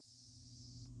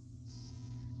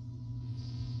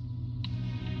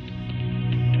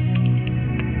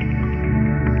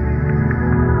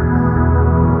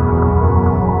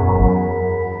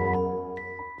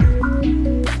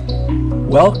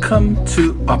Welcome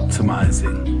to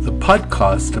Optimizing, the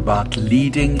podcast about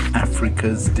leading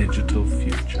Africa's digital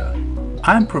future.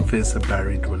 I'm Professor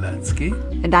Barry Dwolansky.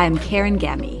 And I am Karen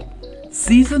Gammy.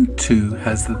 Season 2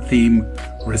 has the theme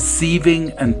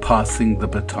Receiving and Passing the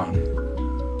Baton.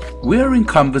 We're in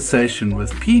conversation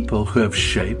with people who have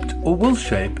shaped or will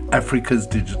shape Africa's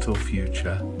digital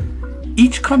future.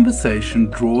 Each conversation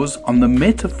draws on the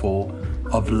metaphor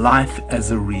of life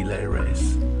as a relay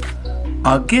race.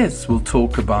 Our guests will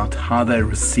talk about how they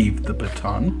received the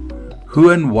baton, who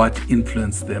and what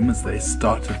influenced them as they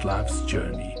started life's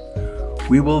journey.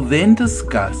 We will then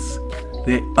discuss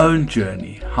their own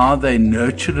journey, how they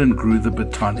nurtured and grew the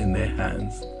baton in their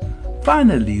hands.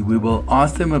 Finally, we will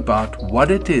ask them about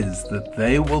what it is that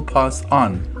they will pass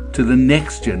on to the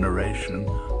next generation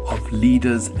of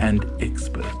leaders and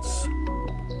experts.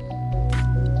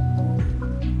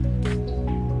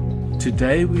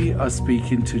 Today we are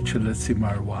speaking to Chalitsi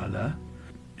Marwala.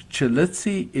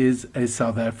 Chalitsi is a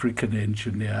South African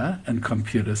engineer and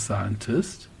computer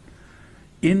scientist.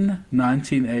 In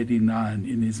 1989,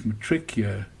 in his matric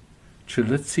year,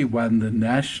 Chalitsi won the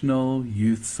National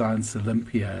Youth Science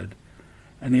Olympiad,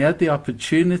 and he had the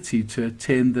opportunity to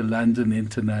attend the London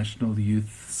International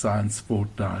Youth Science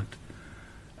Fortnight.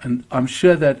 And I'm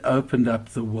sure that opened up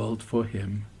the world for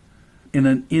him. In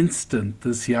an instant,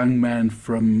 this young man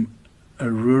from a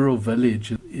rural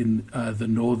village in the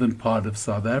northern part of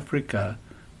South Africa,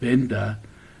 Venda,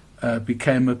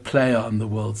 became a player on the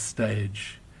world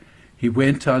stage. He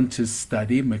went on to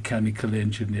study mechanical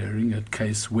engineering at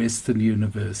Case Western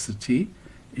University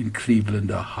in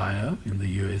Cleveland, Ohio, in the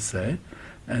USA.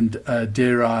 And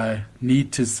dare I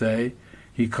need to say,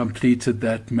 he completed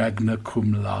that magna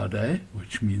cum laude,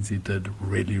 which means he did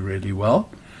really, really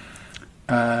well.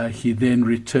 He then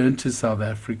returned to South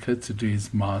Africa to do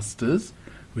his master's,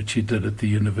 which he did at the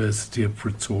University of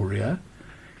Pretoria.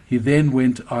 He then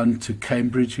went on to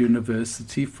Cambridge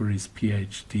University for his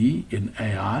PhD in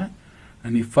AI,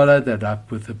 and he followed that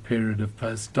up with a period of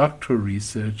postdoctoral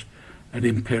research at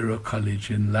Imperial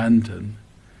College in London.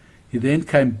 He then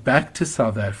came back to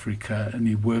South Africa and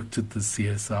he worked at the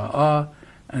CSIR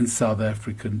and South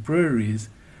African breweries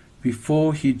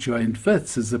before he joined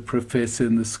WITS as a professor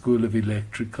in the School of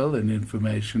Electrical and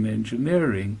Information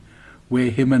Engineering, where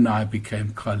him and I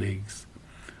became colleagues.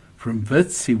 From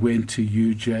WITS he went to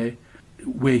UJ,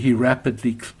 where he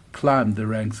rapidly climbed the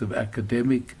ranks of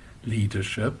academic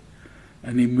leadership,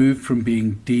 and he moved from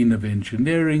being Dean of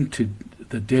Engineering to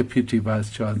the Deputy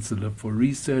Vice-Chancellor for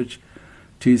Research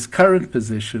to his current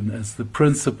position as the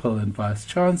Principal and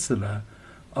Vice-Chancellor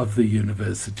of the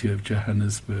University of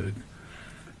Johannesburg.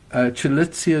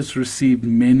 Chalitsi has received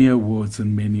many awards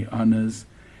and many honors,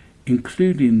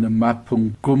 including the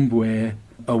Mapungubwe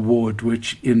Award,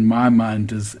 which in my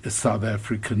mind is a South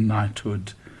African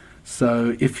knighthood.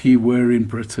 So if he were in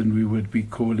Britain, we would be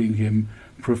calling him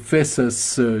Professor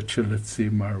Sir Chalitsi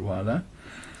Marwala.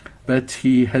 But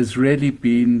he has really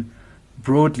been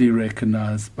broadly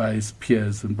recognized by his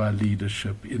peers and by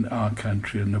leadership in our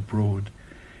country and abroad.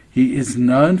 He is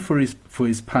known for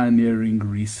his pioneering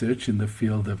research in the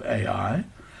field of AI,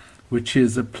 which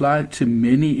is applied to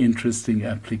many interesting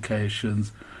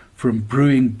applications, from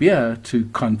brewing beer to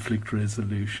conflict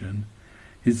resolution.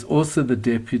 He's also the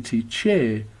deputy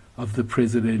chair of the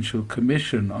Presidential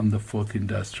Commission on the Fourth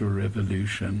Industrial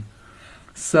Revolution.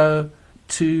 So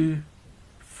to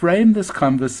frame this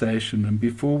conversation, and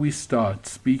before we start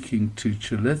speaking to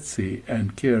Chalitsi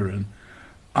and Kieran,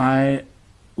 I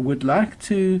would like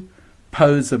to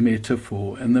pose a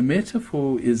metaphor, and the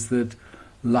metaphor is that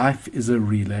life is a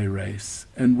relay race,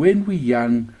 and when we're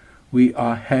young, we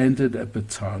are handed a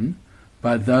baton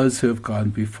by those who have gone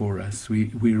before us.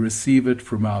 We receive it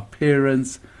from our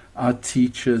parents, our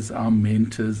teachers, our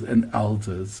mentors, and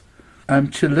elders.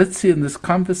 Chalitsi, in this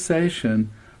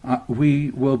conversation, we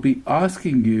will be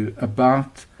asking you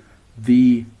about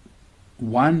the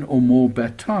one or more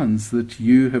batons that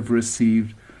you have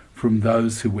received from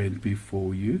those who went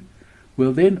before you.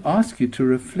 We'll then ask you to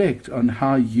reflect on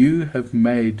how you have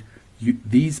made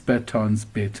these batons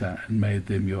better and made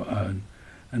them your own.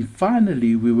 And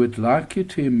finally, we would like you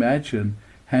to imagine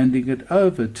handing it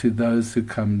over to those who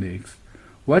come next.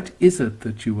 What is it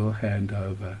that you will hand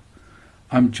over?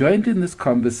 I'm joined in this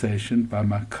conversation by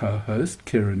my co-host,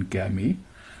 Karen Gammy.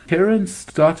 Karen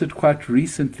started quite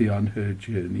recently on her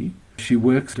journey. She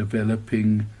works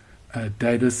developing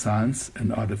data science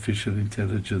and artificial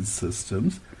intelligence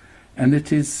systems, and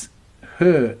it is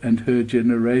her and her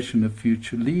generation of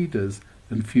future leaders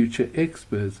and future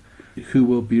experts who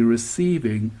will be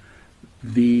receiving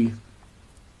the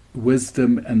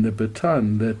wisdom and the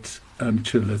baton that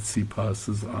Chalitsi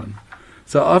passes on.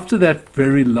 So after that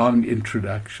very long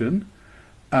introduction,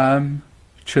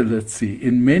 Chalitsi,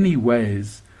 in many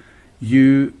ways,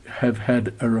 you have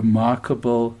had a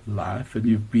remarkable life and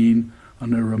you've been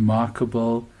on a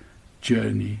remarkable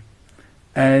journey.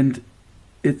 And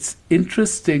it's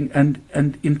interesting, and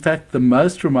in fact, the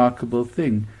most remarkable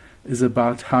thing is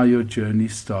about how your journey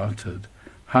started,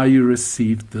 how you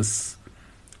received this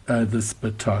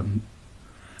baton.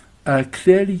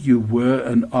 Clearly, you were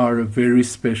and are a very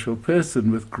special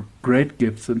person with great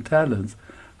gifts and talents.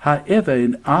 However,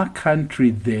 in our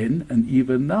country then and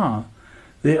even now,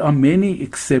 there are many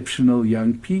exceptional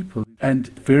young people, and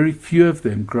very few of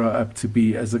them grow up to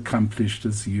be as accomplished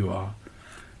as you are.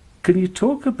 Can you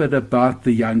talk a bit about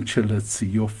the young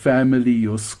Chalitsi, your family,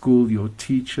 your school, your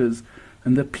teachers,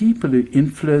 and the people who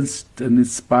influenced and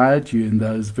inspired you in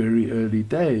those very early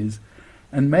days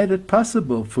and made it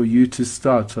possible for you to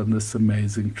start on this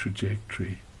amazing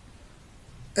trajectory?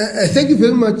 Thank you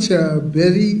very much,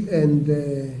 Barry and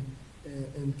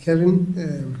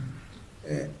Karen.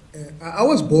 I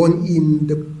was born in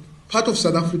the part of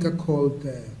South Africa called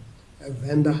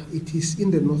Venda. It is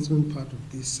in the northern part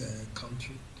of this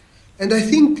country. And I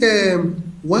think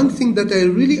one thing that I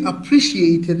really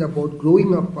appreciated about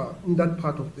growing up in that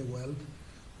part of the world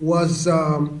was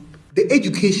the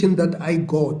education that I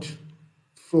got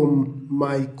from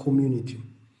my community.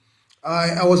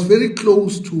 I was very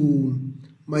close to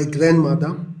my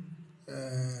grandmother.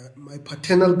 My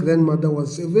paternal grandmother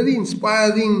was a very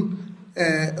inspiring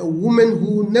a woman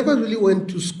who never really went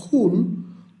to school,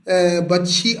 but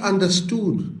she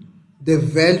understood the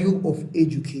value of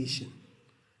education.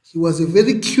 She was a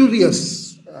very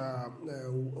curious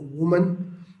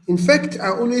woman. In fact,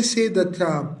 I always say that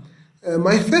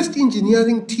my first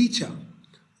engineering teacher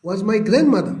was my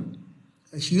grandmother.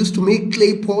 She used to make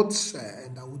clay pots,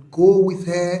 and I would go with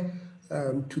her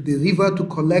to the river to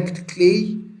collect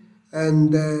clay.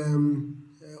 And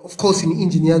of course, in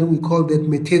engineering, we call that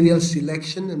material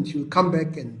selection, and she would come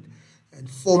back and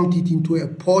formed it into a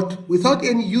pot without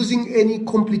using any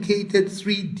complicated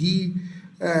 3D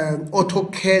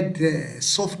AutoCAD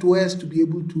softwares to be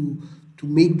able to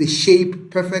make the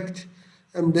shape perfect.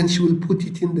 And then she will put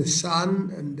it in the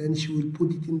sun, and then she will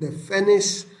put it in the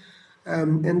furnace,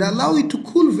 and allow it to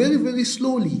cool very, very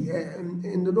slowly.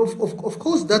 And of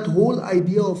course, that whole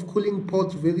idea of cooling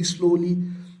pots very slowly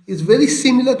is very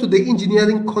similar to the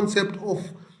engineering concept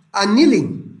of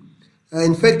annealing.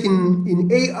 In fact, in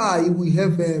AI, we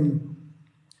have an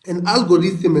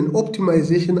algorithm, an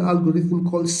optimization algorithm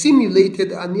called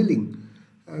simulated annealing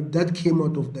that came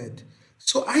out of that.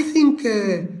 So I think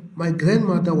my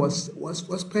grandmother was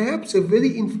perhaps a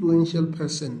very influential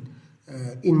person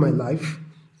in my life.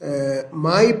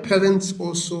 My parents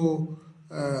also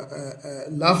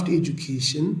loved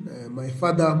education. My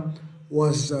father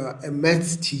was a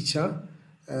maths teacher.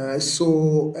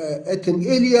 So at an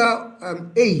earlier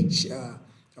age, I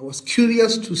was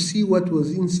curious to see what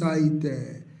was inside,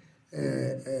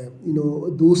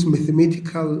 those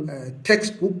mathematical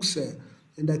textbooks.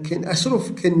 And I sort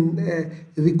of can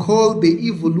recall the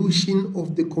evolution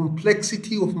of the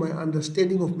complexity of my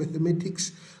understanding of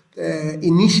mathematics.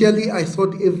 Initially, I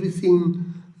thought everything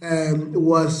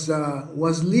was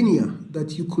linear,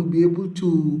 that you could be able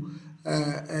to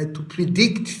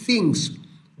predict things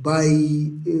by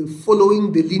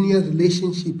following the linear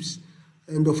relationships.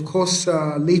 And of course,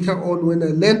 later on, when I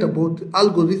learned about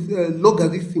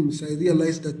logarithms, I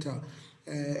realized that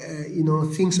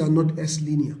things are not as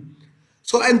linear.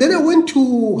 So, and then I went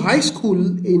to high school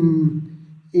in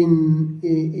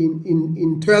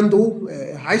Toronto,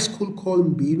 a high school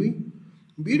called Mbiri.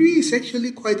 Mbiri is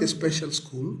actually quite a special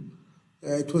school.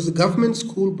 It was a government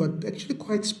school, but actually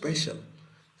quite special.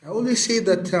 I always say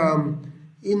that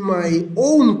in my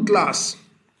own class,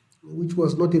 which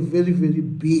was not a very, very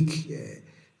big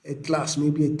class,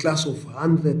 maybe a class of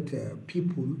 100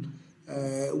 people,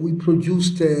 we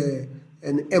produced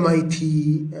an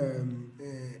MIT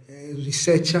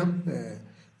researcher.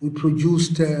 We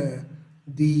produced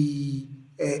the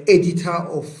editor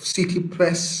of City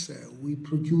Press. We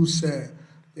produced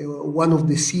one of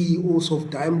the CEOs of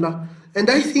Daimler. And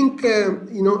I think, I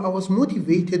was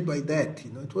motivated by that.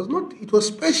 It was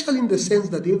special in the sense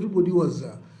that everybody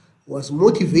was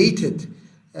motivated.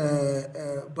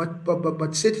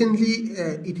 But certainly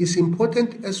it is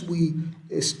important as we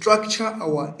structure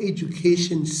our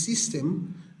education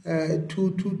system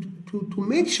to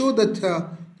make sure that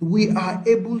we are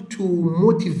able to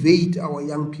motivate our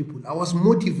young people. I was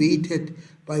motivated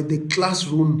by the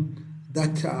classroom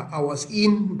that I was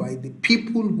in, by the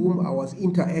people whom I was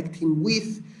interacting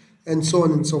with, and so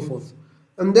on and so forth.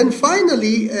 And then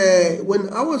finally, when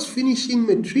I was finishing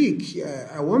matric,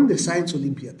 I won the Science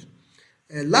Olympiad.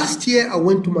 Last year, I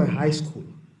went to my high school,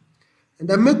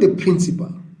 and I met the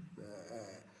principal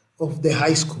of the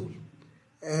high school.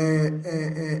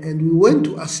 And we went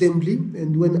to assembly,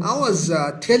 and when I was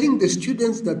telling the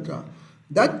students that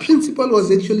that principal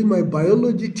was actually my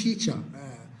biology teacher,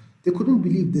 they couldn't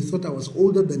believe. They thought I was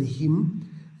older than him.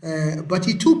 But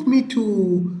he took me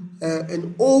to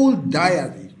an old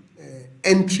diary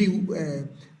entry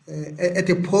at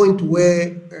a point where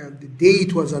the day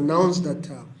it was announced that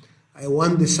I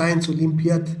won the Science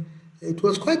Olympiad. It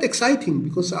was quite exciting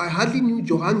because I hardly knew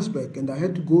Johannesburg, and I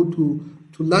had to go to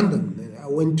London. I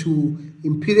went to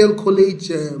Imperial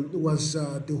College, was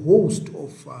the host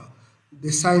of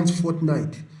the Science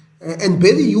Fortnight. And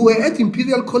Barry, you were at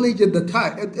Imperial College at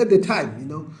the time, you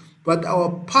know, but our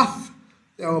path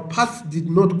did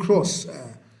not cross.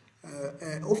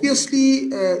 Obviously,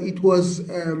 it was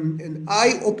an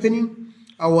eye-opening.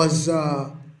 I was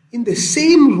in the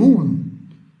same room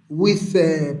with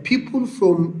people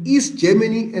from East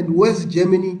Germany and West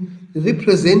Germany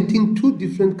representing two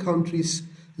different countries,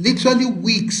 literally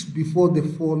weeks before the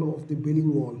fall of the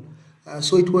Berlin Wall.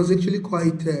 So it was actually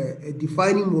quite a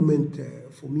defining moment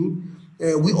for me.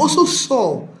 We also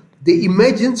saw the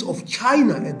emergence of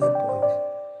China at that point,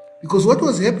 because what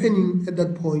was happening at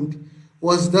that point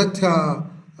was that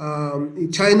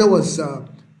China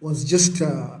was just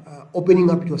opening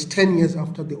up. It was 10 years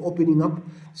after the opening up.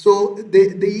 So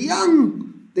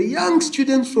the young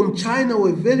students from China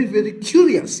were very, very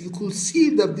curious. You could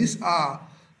see that these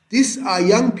are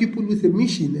young people with a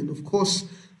mission, and of course,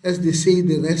 as they say,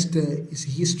 the rest is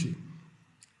history.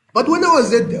 But when I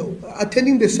was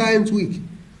attending the Science Week,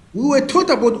 we were taught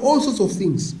about all sorts of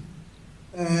things.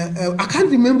 I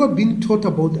can't remember being taught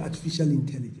about artificial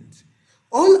intelligence.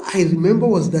 All I remember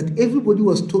was that everybody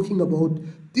was talking about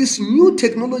this new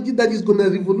technology that is going to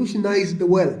revolutionize the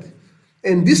world.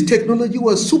 And this technology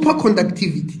was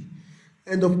superconductivity.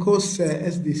 And of course,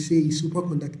 as they say,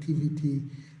 superconductivity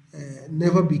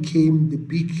never became the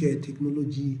big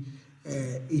technology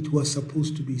it was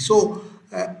supposed to be. So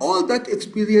all that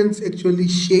experience actually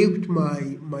shaped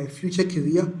my future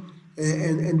career.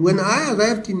 And when I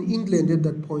arrived in England at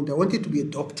that point, I wanted to be a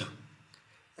doctor.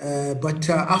 But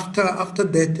after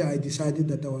that, I decided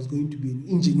that I was going to be an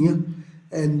engineer.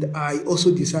 And I also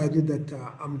decided that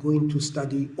I'm going to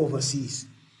study overseas.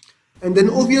 And then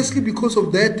obviously because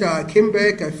of that, I came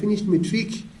back, I finished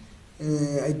matric.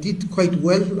 I did quite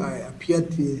well. I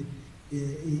appeared in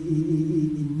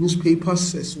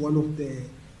newspapers as one of the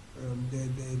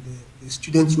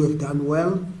students who have done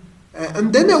well.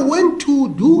 And then I went to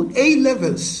do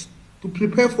A-levels to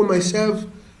prepare for myself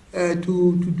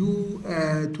to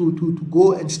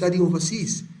go and study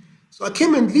overseas. So I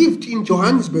came and lived in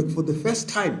Johannesburg for the first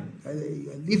time. I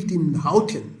lived in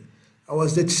Houghton. I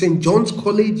was at St. John's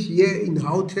College here in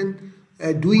Houghton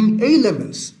doing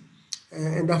A-levels.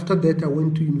 And after that, I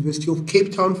went to University of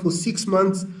Cape Town for 6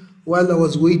 months while I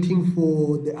was waiting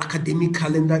for the academic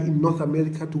calendar in North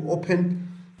America to open.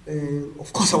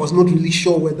 Of course, I was not really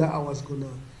sure whether I was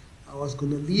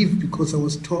gonna leave, because I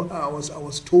was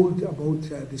told about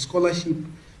the scholarship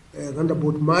around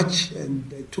about March,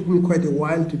 and it took me quite a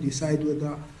while to decide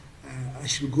whether I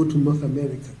should go to North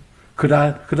America. Could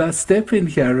I step in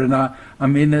here? And I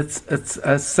mean, it's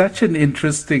such an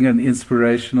interesting and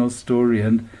inspirational story,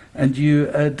 and you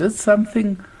did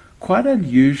something quite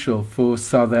unusual for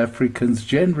South Africans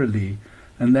generally,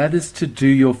 and that is to do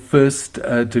your first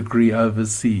degree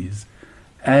overseas.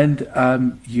 And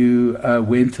you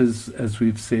went, as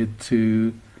we've said,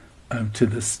 to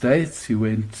the States. You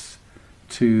went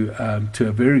to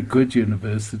a very good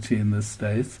university in the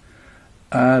States.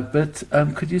 But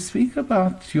could you speak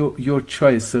about your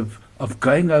choice of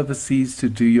going overseas to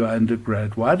do your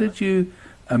undergrad? Why did you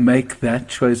make that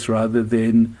choice rather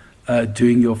than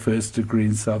doing your first degree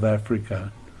in South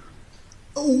Africa?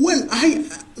 Well,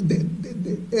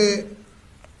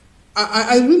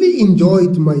 I really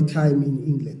enjoyed my time in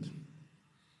England.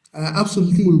 I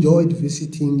absolutely enjoyed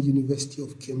visiting University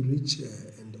of Cambridge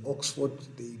and Oxford.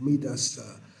 They made us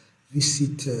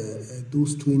visit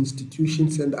those two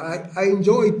institutions, and I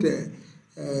enjoyed,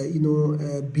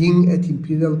 being at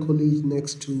Imperial College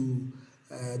next to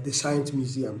the Science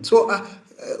Museum. So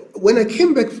when I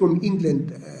came back from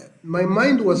England, my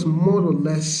mind was more or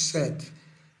less set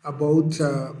about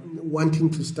wanting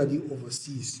to study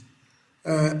overseas.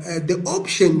 The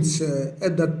options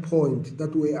at that point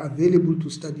that were available to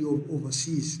study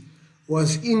overseas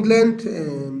was England,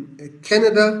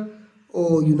 Canada,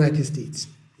 or United States.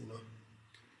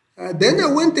 Then I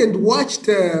went and watched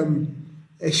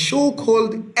a show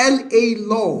called L.A.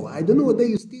 Law. I don't know whether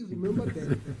you still remember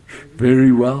that.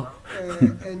 Very well.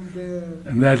 And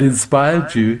And that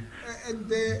inspired you. and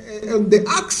the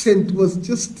accent was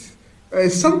just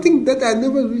something that I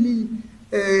never really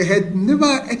had never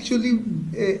actually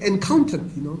encountered.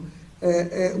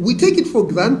 We take it for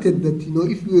granted that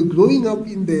if you were growing up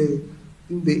in the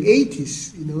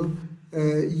 80s,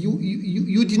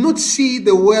 you did not see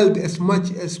the world as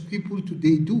much as people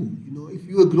today do. If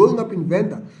you were growing up in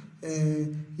Venda,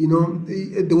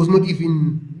 there was not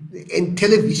even any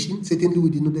television. Certainly, we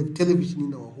did not have television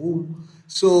in our home.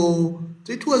 So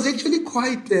it was actually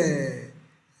quite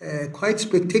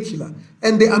spectacular.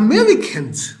 And the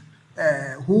Americans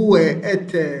who were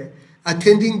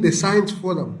attending the Science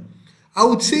Forum, I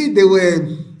would say they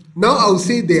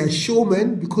are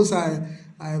showmen, because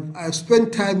I've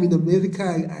spent time in America.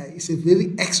 It's a very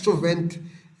extrovert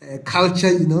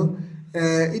culture,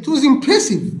 It was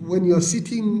impressive when you're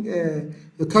sitting,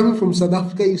 you're coming from South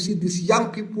Africa, you see these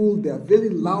young people, they are very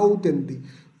loud, and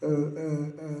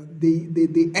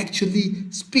they actually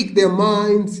speak their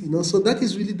minds, So that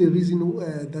is really the reason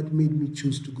that made me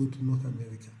choose to go to North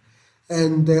America.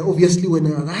 And obviously, when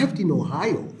I arrived in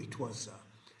Ohio, it was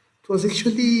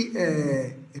actually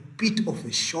a bit of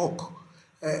a shock.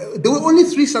 There were only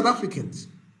 3 South Africans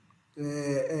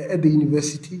at the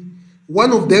university.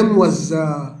 One of them was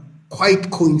quite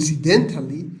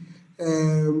coincidentally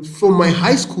from my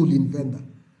high school in Venda.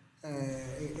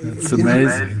 It's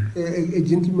amazing. A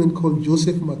gentleman called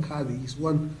Joseph Makari.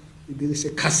 There is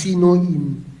a casino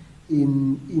in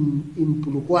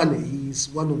Polokwane. He is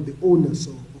one of the owners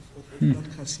of that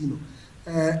casino.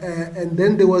 And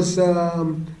then there was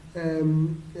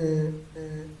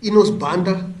Enos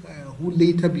Banda, who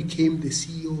later became the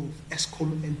CEO of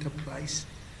Eskom Enterprise.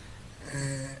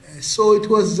 So it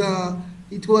was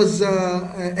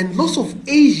and lots of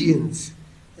Asians,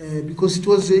 because it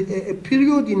was a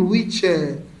period in which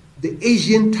the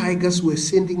Asian Tigers were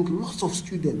sending lots of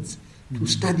students to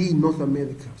study in North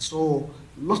America. So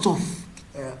lots of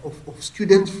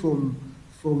students from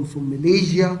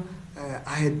Malaysia.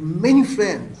 I had many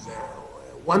friends.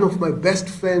 One of my best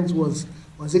friends was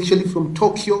actually from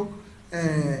Tokyo.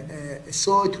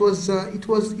 So it was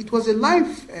a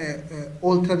life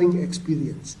altering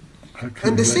experience.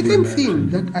 And the second thing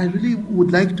that I really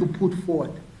would like to put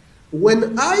forward,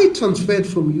 when I transferred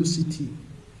from UCT,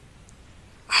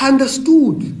 I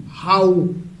understood how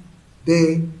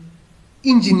the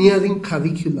engineering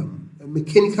curriculum,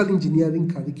 mechanical engineering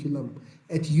curriculum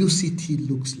at UCT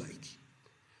looks like.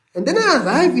 And then I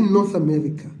arrived in North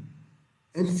America,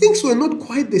 and things were not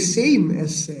quite the same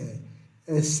as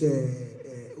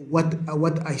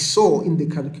what I saw in the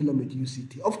curriculum at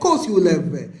UCT. Of course, you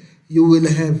will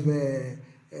have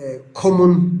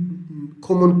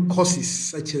common courses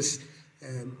such as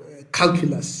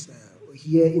calculus.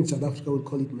 Here in South Africa, we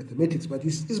call it mathematics, but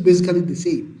it's basically the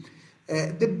same.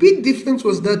 The big difference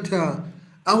was that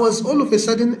I was all of a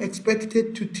sudden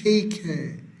expected to take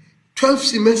 12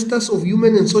 semesters of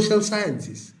human and social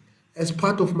sciences as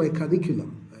part of my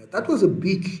curriculum. That was a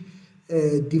big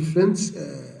difference,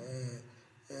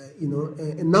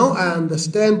 and now I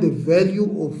understand the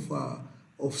value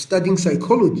of studying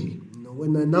psychology.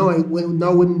 When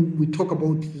we talk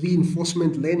about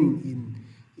reinforcement learning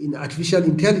in artificial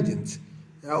intelligence,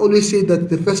 I always say that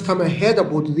the first time I heard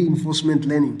about reinforcement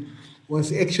learning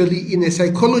was actually in a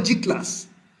psychology class.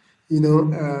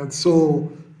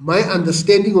 So my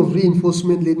understanding of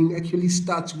reinforcement learning actually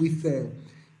starts with the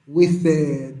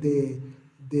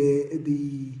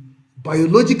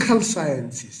biological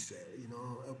sciences.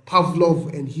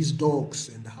 Pavlov and his dogs,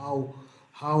 and how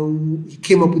he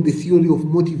came up with the theory of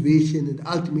motivation, and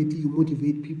ultimately you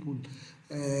motivate people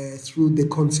through the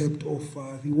concept of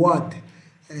reward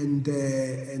and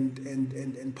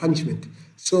punishment.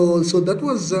 So that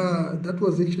was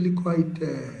actually quite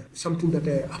something that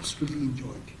I absolutely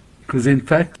enjoyed. Because in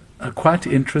fact, quite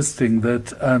interesting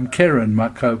that Karen, my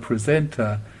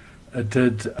co-presenter,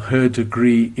 did her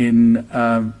degree in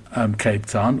Cape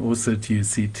Town, also at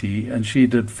UCT, and she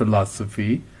did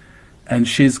philosophy, and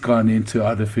she's gone into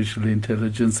artificial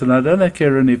intelligence. And I don't know,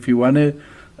 Karen, if you want to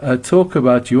talk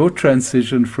about your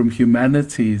transition from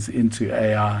humanities into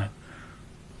AI.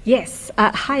 Yes.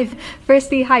 Hi.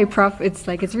 Firstly, hi, Prof. It's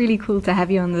really cool to have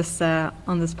you on this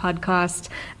podcast.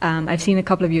 I've seen a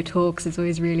couple of your talks. It's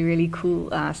always really, really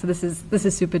cool. So this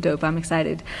is super dope. I'm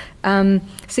excited.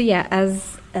 So yeah,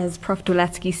 as Prof.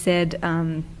 Dolatsky said,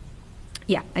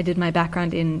 I did my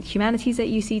background in humanities at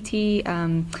UCT,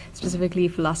 specifically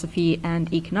philosophy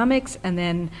and economics, and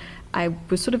then I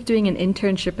was sort of doing an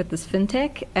internship at this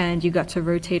fintech, and you got to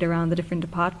rotate around the different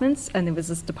departments. And there was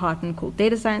this department called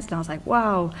data science, and I was like,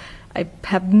 wow, I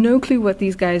have no clue what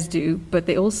these guys do, but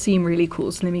they all seem really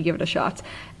cool, so let me give it a shot.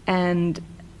 And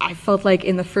I felt like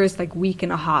in the first week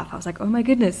and a half, I was like, oh my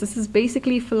goodness, this is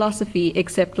basically philosophy,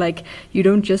 except you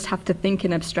don't just have to think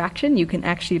in abstraction, you can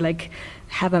actually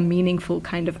have a meaningful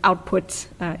kind of output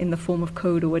in the form of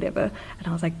code or whatever. And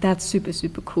I was like, that's super,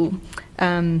 super cool.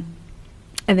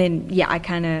 And then, I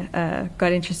kind of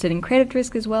got interested in credit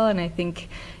risk as well, and I think,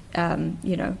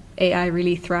 AI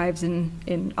really thrives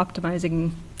in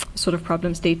optimizing sort of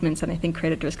problem statements, and I think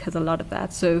credit risk has a lot of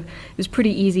that. So it was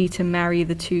pretty easy to marry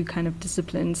the two kind of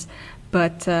disciplines.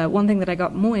 But one thing that I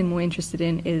got more and more interested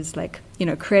in is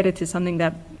credit is something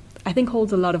that I think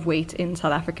holds a lot of weight in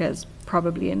South Africa, as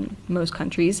probably in most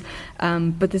countries.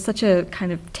 But there's such a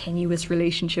kind of tenuous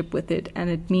relationship with it, and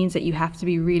it means that you have to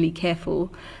be really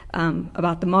careful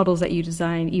about the models that you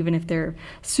design, even if they're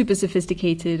super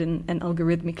sophisticated and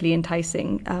algorithmically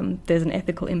enticing. There's an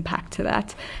ethical impact to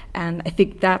that. And I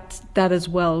think that as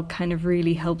well kind of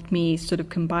really helped me sort of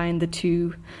combine the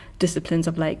two disciplines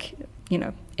of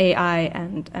AI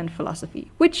and philosophy,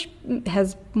 which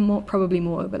has probably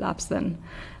more overlaps than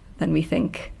we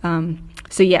think.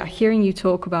 So hearing you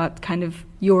talk about kind of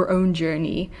your own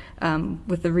journey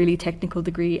with a really technical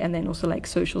degree and then also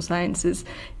social sciences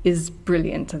is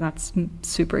brilliant, and that's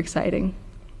super exciting.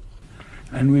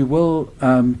 And we will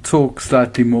talk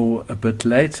slightly more a bit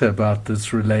later about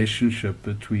this relationship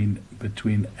between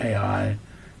AI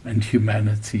and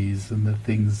humanities and the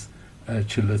things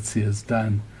Chilitsi has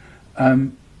done.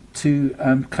 To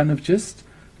kind of just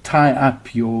tie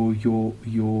up your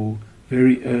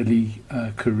very early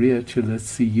career,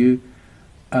 Chilitsi, you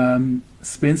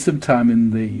spent some time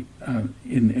in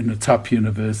a top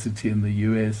university in the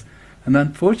US, and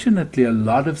unfortunately a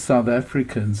lot of South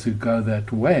Africans who go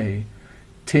that way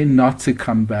tend not to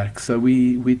come back. So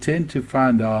we tend to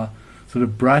find our sort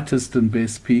of brightest and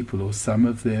best people, or some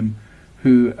of them,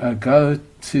 who go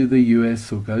to the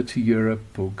US or go to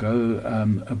Europe or go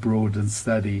abroad and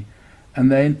study, and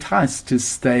they're enticed to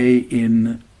stay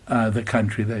in the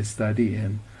country they study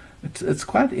in. It's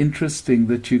quite interesting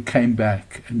that you came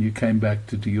back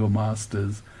to do your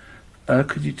master's.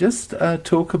 Could you just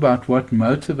talk about what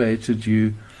motivated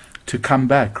you to come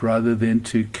back rather than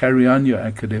to carry on your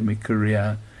academic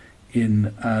career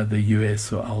in the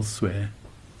US or elsewhere?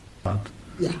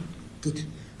 Yeah, good.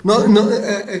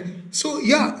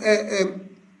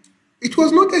 It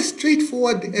was not as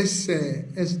straightforward as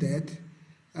that.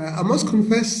 I must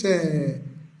confess,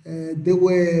 there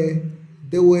were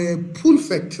pull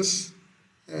factors.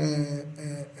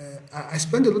 I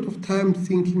spent a lot of time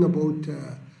thinking about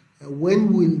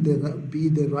when will there be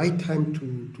the right time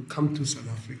to come to South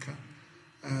Africa.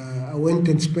 I went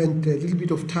and spent a little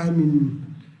bit of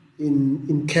time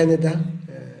in Canada,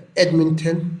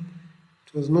 Edmonton.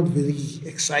 It was not very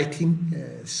exciting,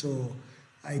 so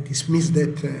I dismissed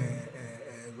that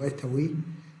right away.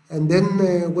 And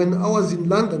then when I was in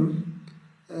London,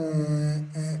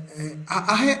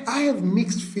 I have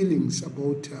mixed feelings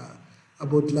about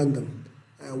London.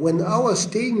 When I was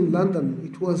staying in London,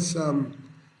 it was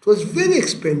very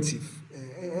expensive.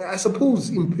 I suppose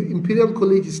Imperial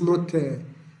College is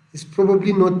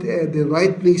probably not the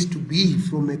right place to be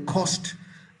from a cost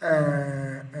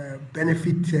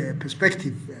benefit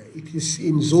perspective. It is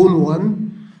in Zone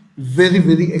 1, very,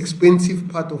 very expensive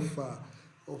part of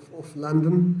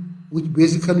London, which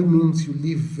basically means you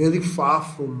live very far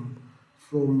from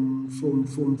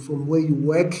where you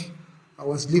work. I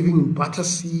was living in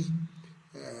Battersea.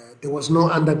 There was no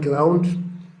underground.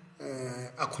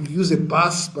 I could use a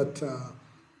bus, but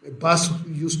a bus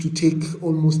used to take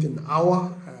almost an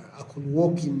hour. I could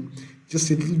walk in just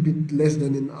a little bit less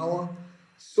than an hour.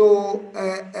 So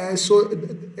there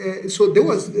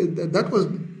was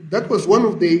that was one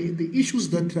of the issues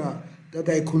that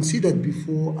I considered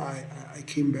before I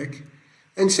came back.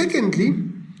 And secondly,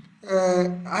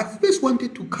 I always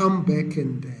wanted to come back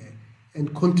and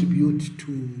contribute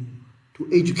to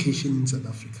education in South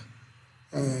Africa.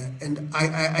 And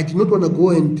I did not want to go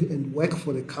and work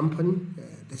for a company.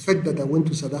 The fact that I went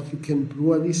to South African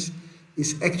breweries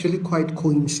is actually quite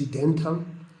coincidental.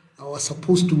 I was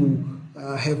supposed to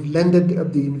have landed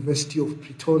at the University of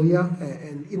Pretoria,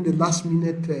 and in the last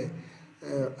minute,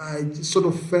 I sort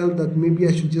of felt that maybe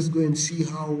I should just go and see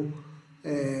how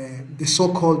the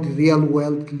so-called real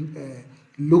world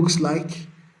looks like.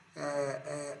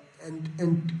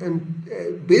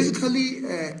 And basically,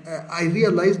 I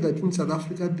realized that in South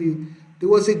Africa, there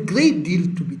was a great deal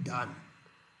to be done.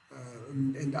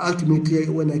 and ultimately,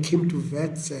 when I came to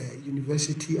Wits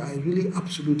University, I really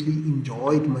absolutely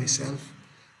enjoyed myself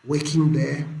working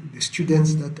there. The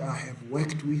students that I have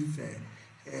worked with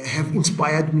have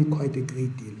inspired me quite a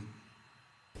great deal.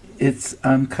 It's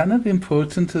kind of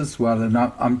important as well, and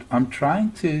I'm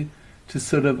trying to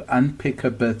sort of unpick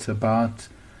a bit about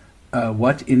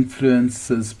what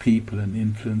influences people and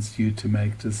influenced you to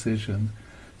make decisions.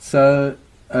 So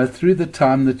through the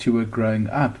time that you were growing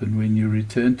up and when you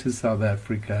returned to South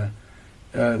Africa,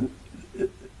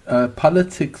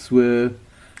 politics were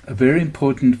a very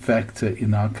important factor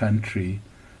in our country,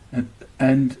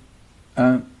 and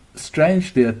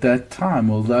strangely at that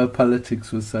time, although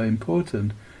politics was so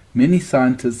important, many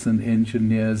scientists and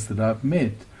engineers that I've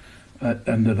met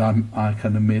and that I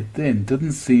kind of met then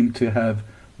didn't seem to have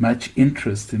much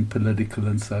interest in political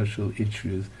and social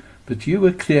issues. But you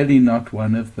were clearly not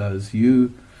one of those.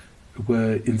 You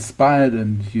were inspired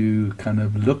and you kind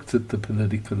of looked at the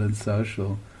political and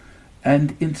social.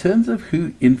 And in terms of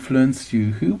who influenced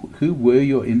you, who were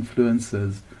your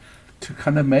influences to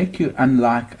kind of make you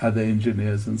unlike other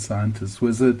engineers and scientists?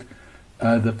 Was it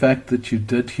the fact that you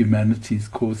did humanities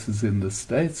courses in the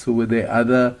States, or were there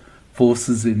other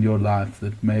forces in your life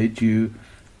that made you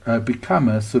become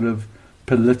a sort of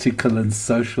political and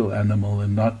social animal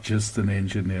and not just an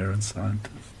engineer and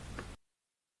scientist?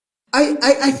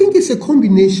 I think it's a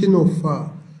combination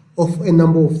of a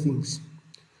number of things.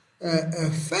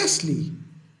 Firstly,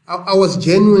 I was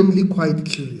genuinely quite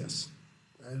curious.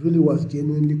 I really was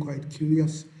genuinely quite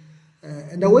curious.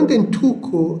 And I went and took,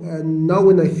 and now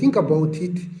when I think about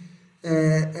it,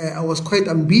 I was quite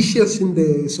ambitious in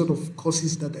the sort of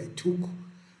courses that I took.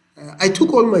 I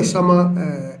took all my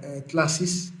summer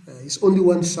classes. It's only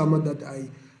one summer that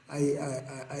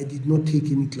I did not take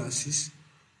any classes.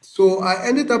 So I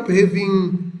ended up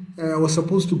I was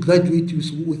supposed to graduate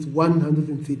with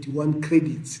 131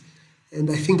 credits. And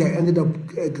I think I ended up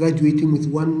graduating with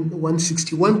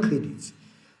 161 credits.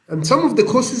 And some of the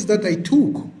courses that I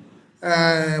took,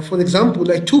 for example,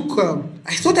 I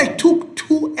thought I took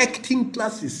 2 acting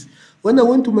classes. When I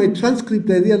went to my transcript,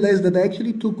 I realized that I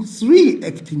actually took 3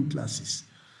 acting classes.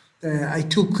 I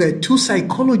took 2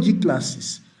 psychology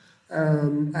classes.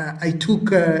 I took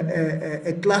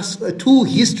 2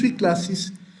 history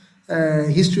classes,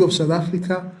 history of South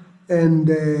Africa and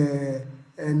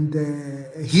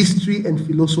history and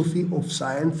philosophy of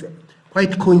science.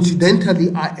 Quite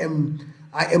coincidentally, I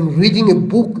am reading a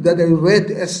book that I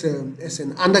read as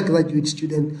an undergraduate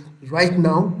student right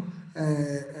now.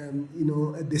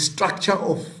 The Structure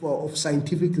of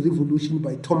Scientific Revolution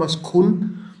by Thomas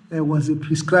Kuhn was a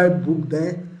prescribed book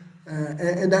there.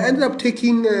 And I ended up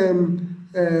taking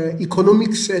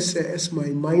economics as my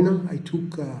minor. I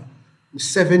took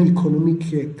 7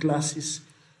 economic classes.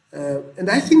 And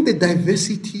I think the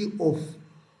diversity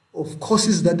of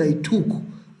courses that I took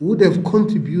would have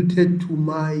contributed to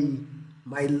my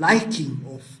liking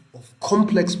of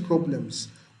complex problems.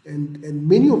 And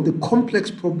many of the complex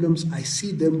problems, I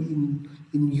see them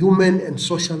in human and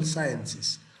social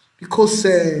sciences. Because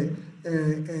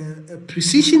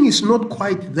precision is not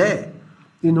quite there.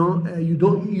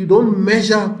 You don't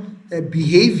measure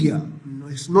behavior.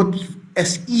 It's not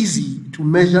as easy to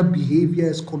measure behavior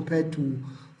as compared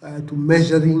to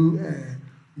measuring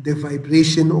the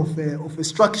vibration of a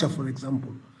structure, for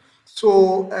example.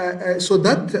 So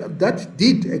that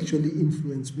did actually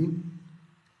influence me.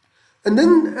 And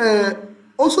then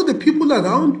also the people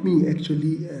around me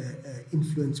actually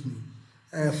influenced me.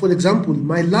 For example,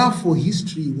 my love for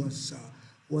history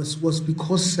was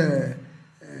because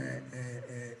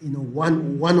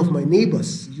one of my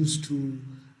neighbors used to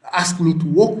ask me to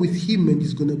walk with him, and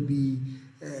he's going to be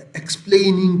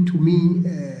explaining to me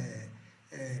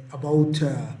about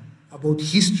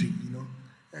history.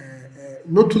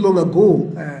 Not too long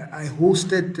ago, I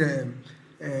hosted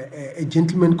a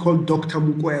gentleman called Dr.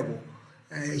 Mukwebo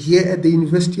here at the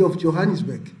University of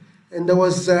Johannesburg. And I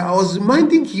was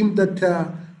reminding him that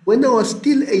when I was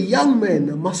still a young man,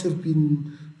 I must have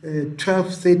been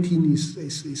 12, 13,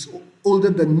 is older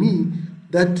than me,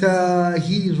 that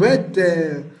he read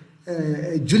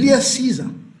Julius Caesar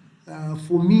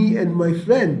for me and my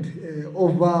friend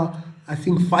over, I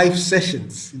think, 5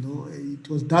 sessions. It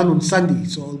was done on Sunday,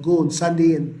 so I'll go on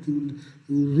Sunday and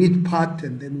we'll read part,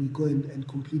 and then we go and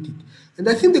complete it. And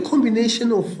I think the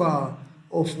combination of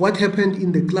what happened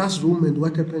in the classroom and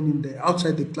what happened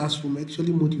outside the classroom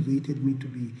actually motivated me to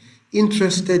be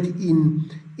interested in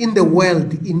the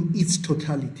world in its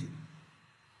totality.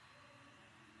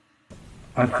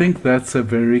 I think that's a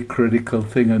very critical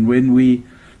thing. And when we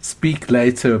speak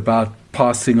later about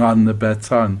passing on the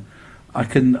baton, I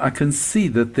can see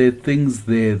that there are things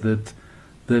there that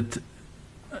that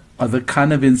are the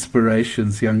kind of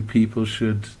inspirations young people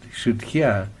should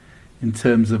hear in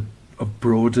terms of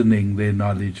broadening their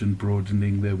knowledge and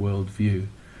broadening their worldview.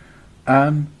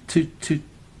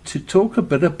 To talk a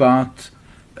bit about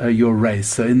your race.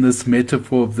 So in this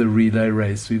metaphor of the relay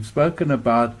race, we've spoken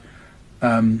about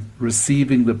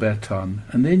receiving the baton,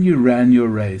 and then you ran your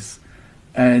race.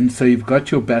 And so you've got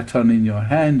your baton in your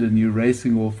hand and you're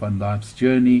racing off on life's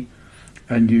journey,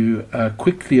 and you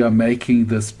quickly are making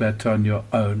this baton your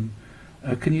own.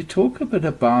 Can you talk a bit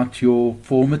about your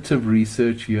formative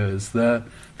research years, the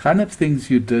kind of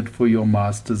things you did for your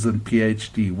master's and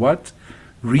PhD? What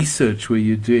research were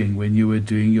you doing when you were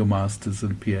doing your master's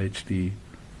and PhD?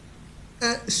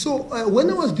 So when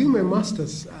I was doing my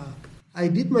master's, I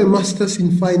did my master's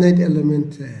in finite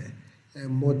element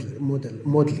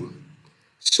modeling.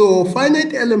 So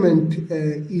finite element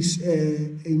is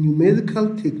a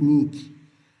numerical technique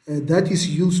that is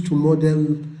used to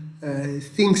model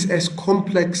things as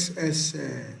complex as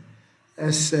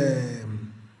a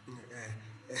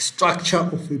structure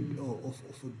of a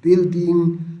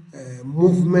building,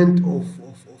 movement of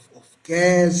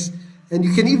gas, and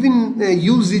you can even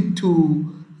use it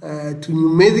to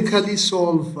numerically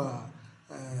solve,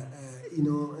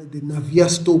 the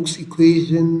Navier-Stokes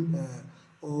equation,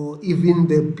 or even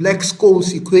the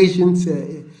Black-Scholes equations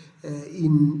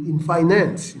in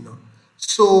finance.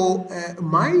 So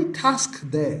my task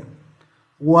there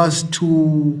was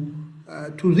to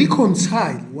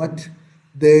reconcile what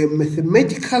the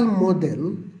mathematical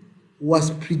model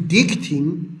was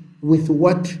predicting with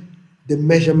what the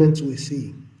measurements were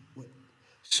saying.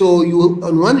 So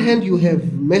on one hand, you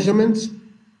have measurements.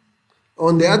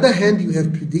 On the other hand, you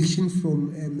have prediction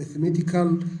from a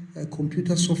mathematical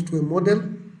computer software model.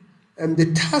 And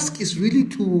the task is really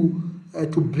to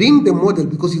bring the model,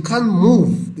 because you can't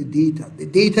move the data. The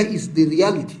data is the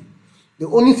reality. The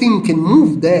only thing you can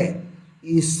move there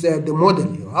is the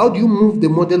model. How do you move the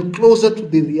model closer to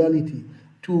the reality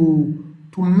to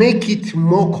make it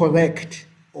more correct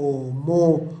or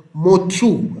more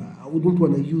true? I wouldn't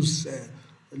want to use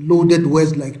loaded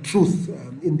words like truth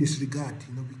in this regard,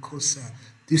 because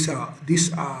these are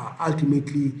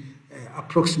ultimately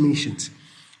approximations.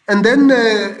 And then,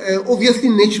 obviously,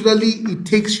 naturally, it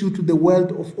takes you to the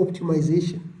world of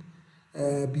optimization,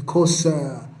 because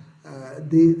the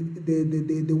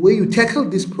way you tackle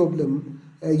this problem,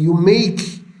 you make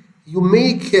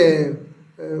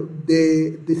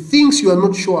the things you are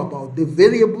not sure about, the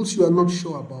variables you are not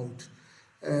sure about,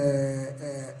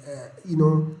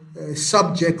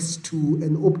 subjects to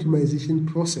an optimization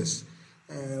process.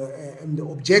 And the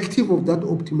objective of that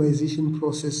optimization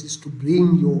process is to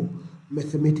bring your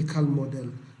mathematical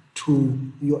model to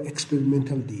your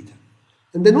experimental data.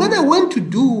 And then when I went to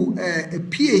do a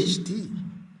PhD,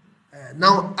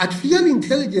 now artificial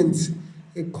intelligence,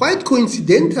 quite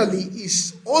coincidentally,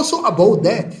 is also about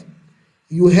that.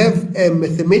 You have a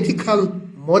mathematical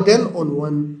model on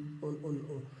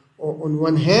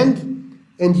one hand,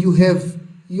 and you have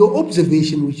your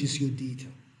observation, which is your data.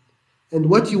 And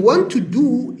what you want to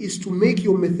do is to make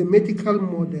your mathematical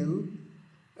model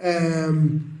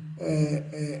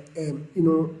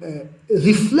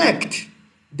reflect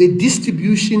the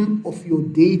distribution of your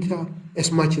data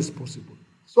as much as possible.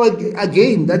 So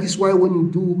again, that is why when you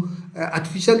do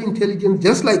artificial intelligence,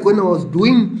 just like when I was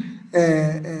doing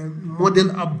model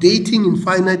updating in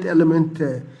finite element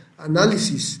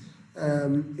analysis,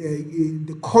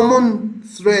 the common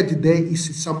thread there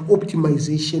is some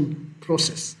optimization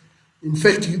process. In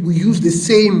fact, we use the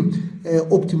same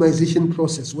optimization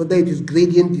process, whether it is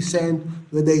gradient descent,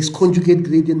 whether it's conjugate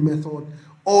gradient method.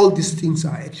 All these things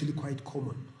are actually quite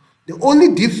common. The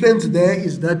only difference there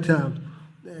is that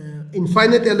in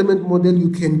finite element model,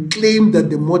 you can claim that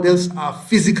the models are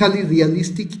physically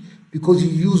realistic because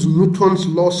you use Newton's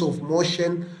laws of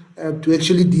motion to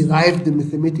actually derive the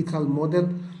mathematical model,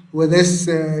 whereas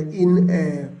in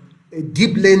a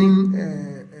deep learning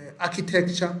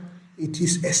architecture, it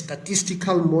is a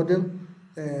statistical model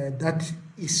that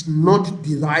is not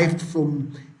derived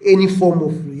from any form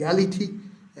of reality.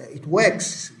 It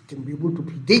works. It can be able to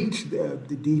predict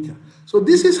the data. So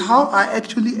this is how I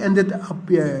actually ended up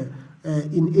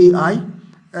in AI.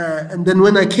 And then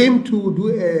when I came to do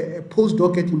a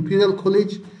postdoc at Imperial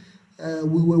College,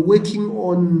 we were working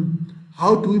on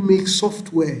how do we make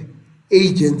software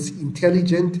agents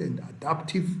intelligent and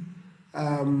adaptive.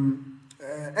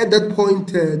 At that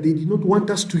point, they did not want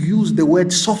us to use the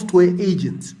word software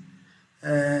agents.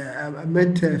 I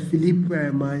met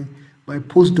Philippe, my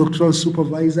postdoctoral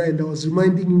supervisor, and I was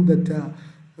reminding him that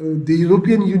the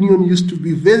European Union used to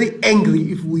be very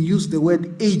angry if we used the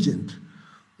word agent.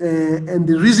 And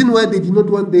the reason why they did not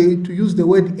want to use the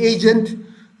word agent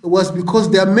was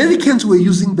because the Americans were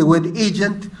using the word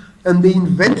agent, and they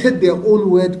invented their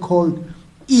own word called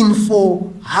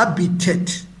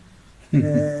infohabitat.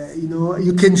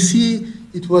 You can see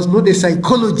it was not a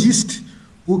psychologist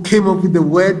who came up with the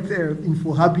word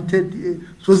infohabitat.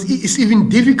 It's even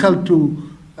difficult to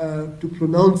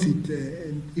pronounce it.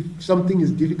 And if something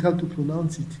is difficult to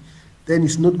pronounce it, then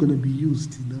it's not going to be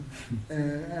used.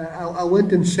 I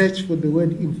went and searched for the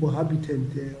word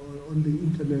infohabitant on the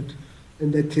internet,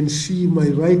 and I can see my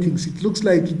writings. It looks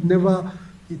like it never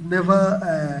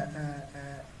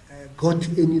got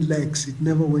any legs. It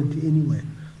never went anywhere.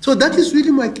 So that is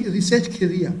really my research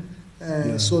career.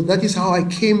 So that is how I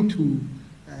came to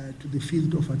the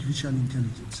field of artificial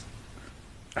intelligence.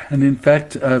 And in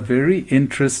fact, very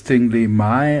interestingly,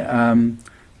 my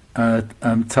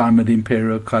time at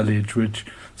Imperial College, which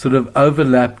sort of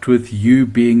overlapped with you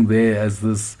being there as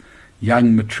this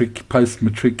young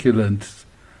post-matriculant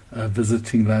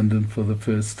visiting London for the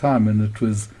first time, and it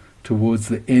was towards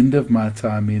the end of my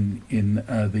time in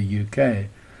the UK.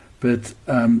 But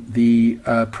the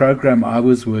program I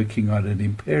was working on at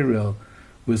Imperial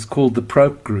was called the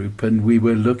PROPE Group, and we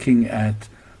were looking at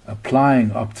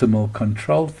applying optimal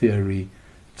control theory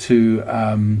to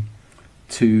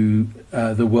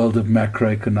the world of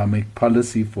macroeconomic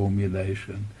policy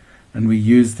formulation. And we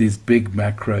used these big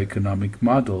macroeconomic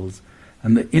models.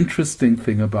 And the interesting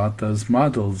thing about those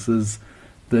models is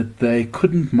that they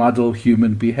couldn't model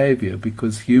human behavior,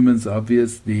 because humans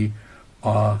obviously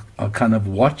are kind of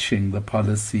watching the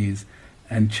policies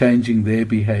and changing their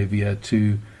behavior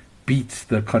to beat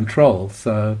the control.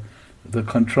 So the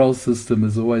control system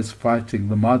is always fighting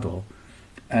the model.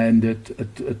 And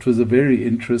it was a very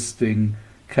interesting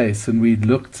case. And we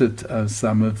looked at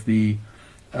some of the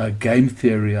game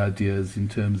theory ideas in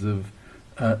terms of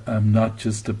not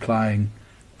just applying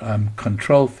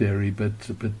control theory, but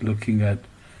looking at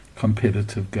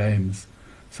competitive games.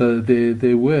 So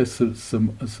there were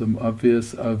some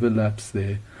obvious overlaps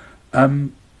there.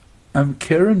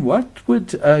 Karen, what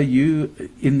would you,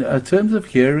 in terms of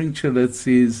hearing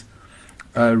Cheletsi's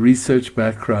research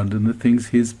background and the things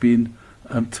he's been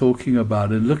talking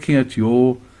about, and looking at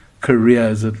your career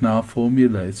as it now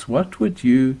formulates, what would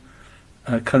you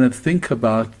kind of think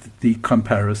about the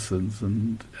comparisons,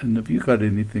 and have you got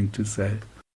anything to say?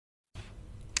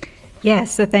 Yeah,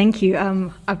 so thank you.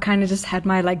 I've kind of just had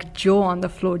my jaw on the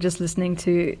floor just listening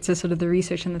to sort of the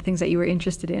research and the things that you were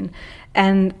interested in.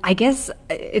 And I guess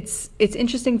it's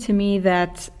interesting to me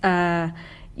that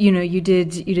you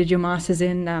did your master's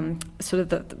in sort of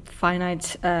the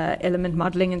finite element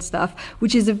modeling and stuff,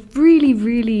 which is a really,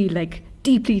 really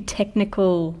deeply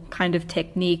technical kind of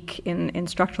technique in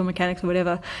structural mechanics or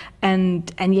whatever,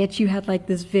 and yet you had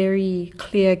this very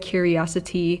clear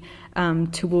curiosity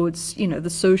towards the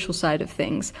social side of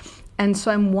things. And so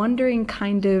I'm wondering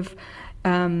kind of,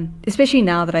 especially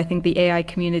now that I think the AI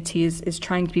community is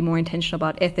trying to be more intentional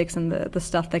about ethics and the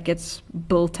stuff that gets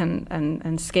built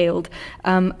and scaled,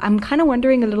 I'm kind of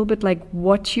wondering a little bit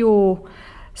what your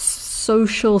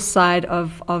social side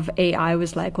of AI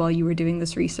was like while you were doing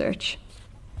this research.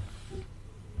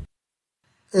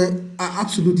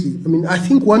 Absolutely. I mean, I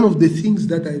think one of the things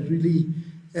that I really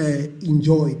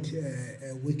enjoyed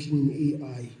working in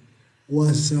AI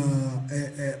was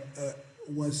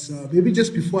maybe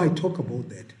just before I talk about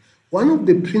that, one of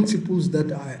the principles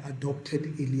that I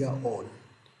adopted earlier on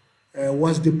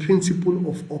was the principle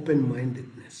of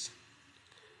open-mindedness.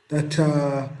 That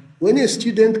when a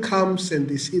student comes and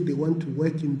they say they want to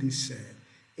work in this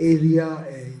area,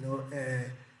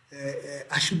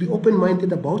 I should be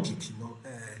open-minded about it.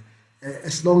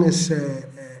 As long as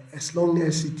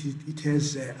it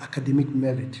has academic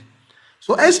merit.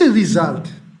 So as a result,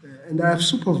 and I have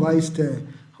supervised, I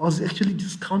was actually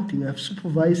just counting, I've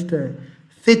supervised 30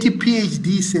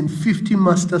 PhDs and 50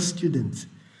 master's students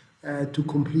to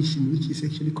completion, which is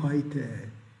actually quite a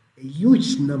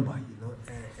huge number,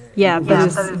 Yeah, that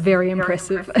is very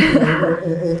impressive.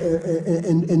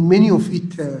 And many of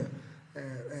it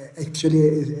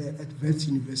actually at Wits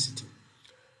University.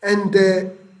 And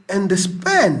the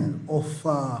span of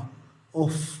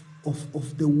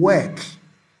the work,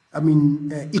 I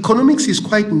mean, economics is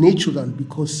quite natural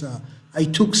because I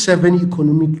took 7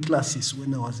 economic classes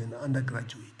when I was an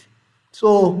undergraduate.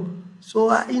 So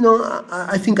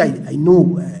I think I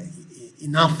know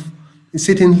enough,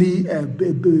 certainly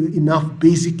enough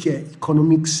basic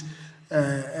economics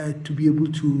to be able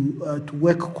to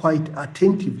work quite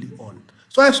attentively on.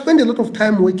 So I've spent a lot of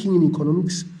time working in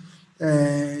economics.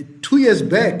 2 years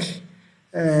back,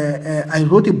 I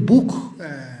wrote a book.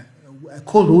 I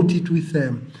co-wrote it with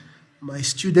my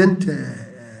student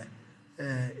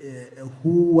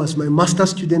who was my master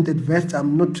student at Wits.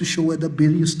 I'm not too sure whether,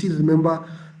 Bill, you still remember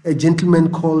a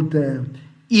gentleman called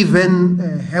Ivan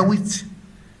Hewitz.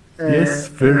 Yes,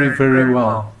 very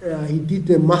well. He did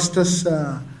a master's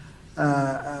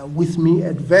with me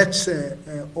at Wits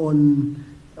on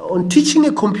teaching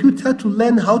a computer to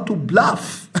learn how to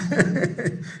bluff.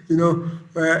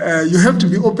 You have to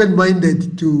be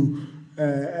open-minded to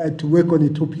work on a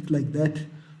topic like that.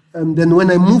 And then when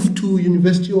I moved to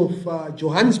University of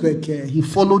Johannesburg, he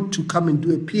followed to come and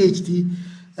do a PhD,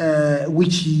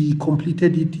 which he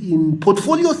completed it in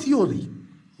portfolio theory,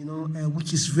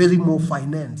 which is very more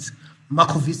finance.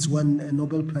 Markowitz won a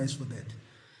Nobel Prize for that.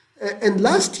 And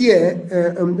last year,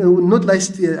 not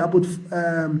last year, about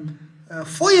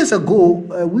 4 years ago,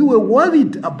 we were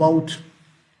worried about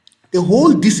the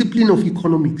whole discipline of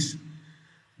economics.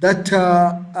 That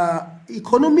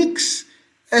economics,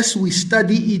 as we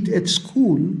study it at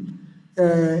school,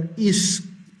 is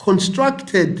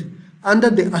constructed under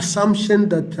the assumption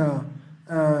that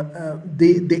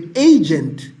the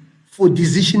agent for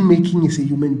decision making is a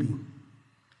human being.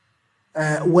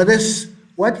 Whereas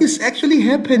what is actually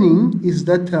happening is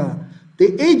that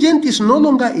the agent is no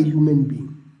longer a human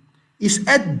being. It's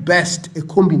at best a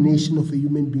combination of a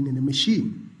human being and a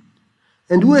machine.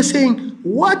 And we were saying,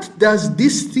 what does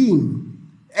this thing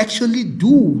actually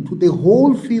do to the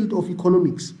whole field of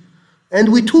economics? And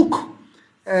we took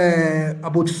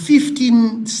about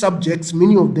 15 subjects,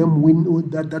 many of them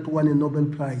that won a Nobel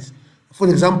Prize. For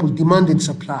example, demand and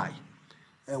supply.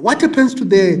 What happens to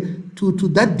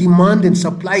that demand and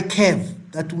supply curve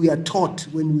that we are taught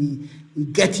when we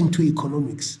get into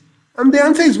economics? And the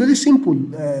answer is very simple.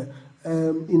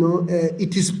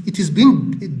 It is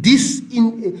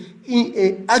being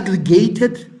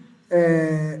aggregated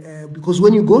because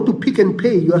when you go to Pick n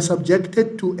Pay, you are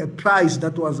subjected to a price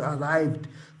that was arrived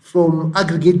from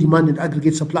aggregate demand and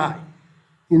aggregate supply.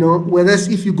 Whereas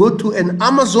if you go to an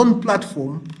Amazon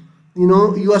platform,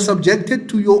 you are subjected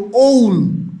to your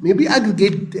own, maybe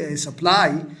aggregate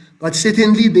supply, but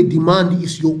certainly the demand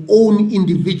is your own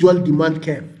individual demand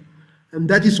curve. And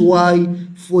that is why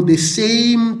for the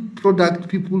same product,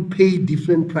 people pay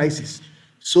different prices.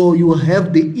 So you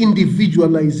have the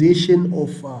individualization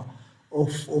of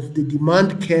the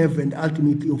demand curve and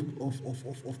ultimately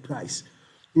of price.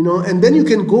 And then you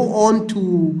can go on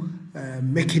to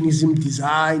mechanism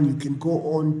design, you can go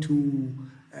on to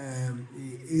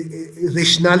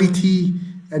rationality,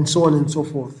 and so on and so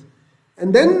forth.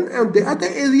 And then the other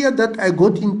area that I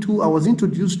got into, I was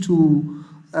introduced to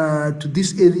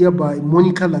this area by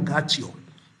Monica Lagaccio.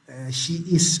 She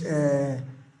is a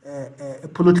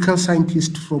political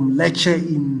scientist from Lecce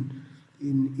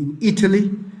in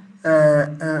Italy,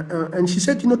 and she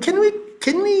said, can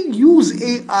we use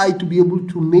AI to be able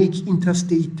to make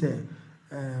interstate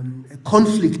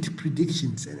conflict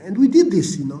predictions? And we did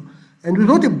this, and we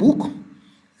wrote a book,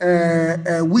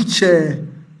 which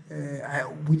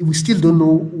we still don't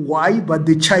know why, but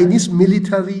the Chinese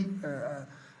military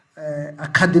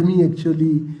academy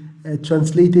actually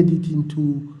translated it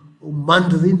into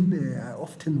Mandarin. I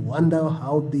often wonder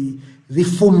how they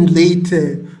reformulate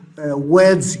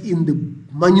words in the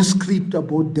manuscript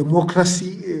about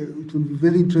democracy. It will be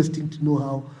very interesting to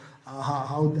know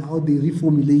how they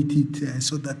reformulate it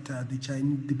so that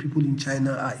the people in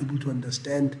China are able to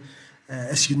understand.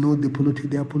 As you know,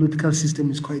 their political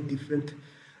system is quite different.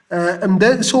 And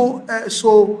then so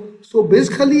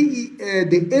basically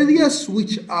the areas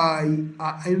which I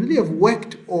really have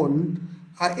worked on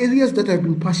are areas that I've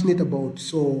been passionate about.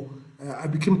 So I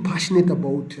became passionate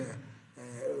about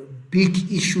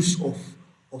big issues of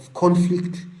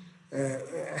conflict.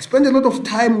 I spent a lot of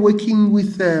time working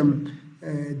with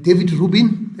David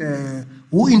Rubin,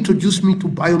 who introduced me to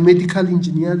biomedical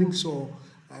engineering. So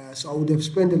I would have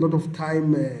spent a lot of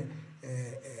time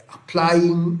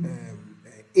applying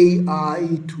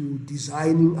AI to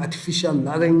designing artificial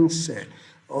larynx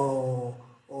or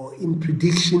in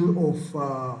prediction of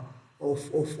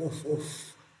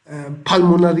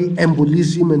pulmonary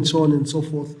embolism and so on and so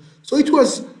forth. So it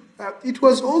was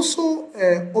also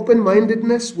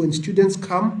open-mindedness when students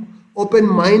come,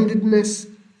 open-mindedness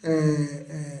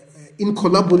in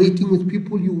collaborating with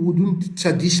people you wouldn't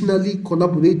traditionally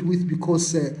collaborate with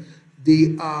because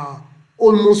they are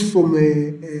almost from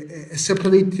a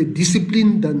separate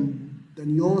discipline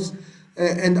than yours.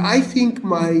 And I think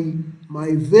my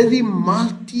very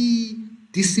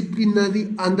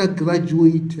multidisciplinary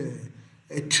undergraduate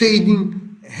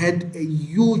training had a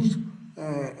huge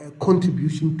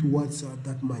contribution towards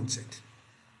that mindset.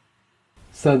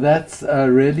 So that's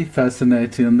really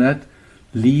fascinating, and that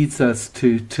leads us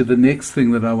to the next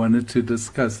thing that I wanted to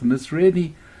discuss, and it's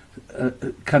really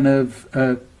kind of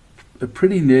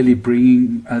pretty nearly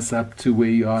bringing us up to where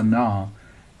you are now.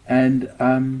 And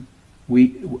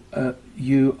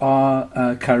you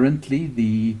are currently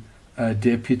the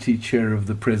Deputy Chair of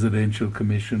the Presidential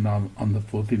Commission on the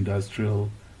Fourth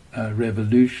Industrial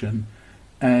Revolution.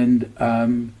 And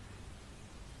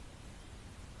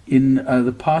in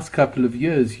the past couple of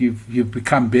years, you've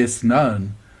become best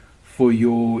known for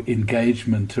your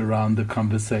engagement around the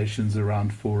conversations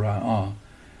around 4IR.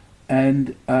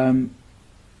 And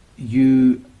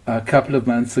you, a couple of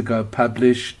months ago,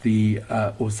 published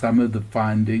or some of the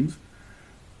findings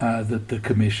that the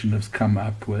Commission has come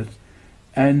up with.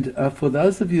 And for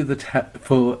those of you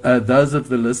those of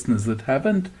the listeners that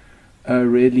haven't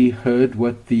really heard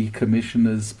what the Commission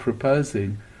is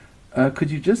proposing,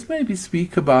 could you just maybe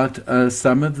speak about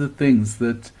some of the things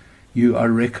that you are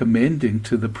recommending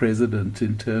to the President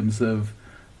in terms of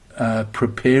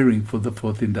preparing for the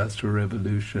Fourth Industrial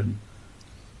Revolution?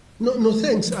 No,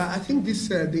 thanks. I think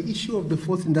the issue of the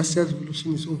Fourth Industrial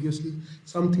Revolution is obviously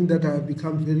something that I have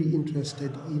become very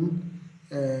interested in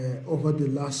over the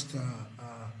last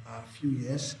few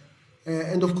years.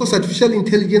 And of course, artificial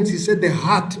intelligence is at the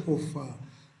heart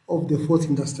of the Fourth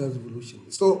Industrial Revolution.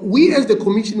 So we as the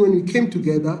Commission, when we came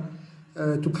together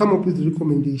to come up with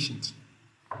recommendations,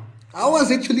 I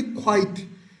was actually quite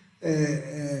I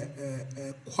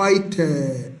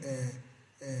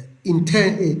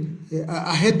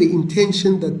had the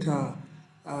intention that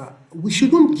we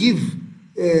shouldn't give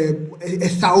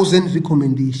 1,000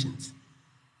 recommendations.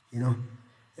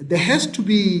 There has to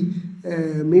be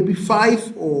maybe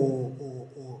 5 or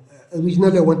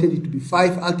originally I wanted it to be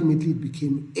 5. Ultimately, it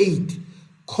became 8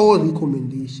 core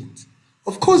recommendations.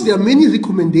 Of course, there are many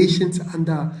recommendations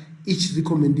under each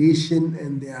recommendation,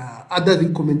 and there are other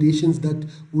recommendations that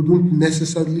wouldn't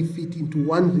necessarily fit into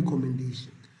one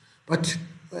recommendation. But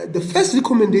the first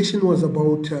recommendation was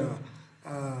about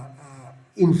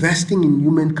investing in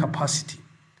human capacity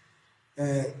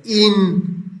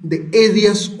in the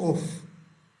areas of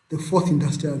the Fourth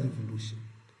Industrial Revolution.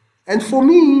 And for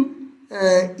me,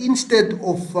 instead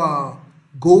of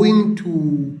going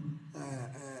to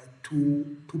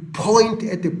point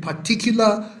at a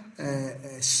particular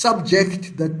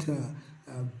subject that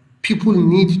people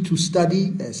need to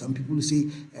study, some people say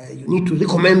you need to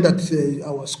recommend that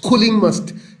our schooling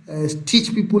must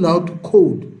teach people how to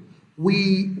code.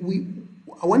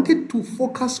 I wanted to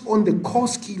focus on the core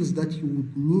skills that you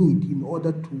would need in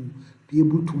order to be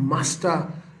able to master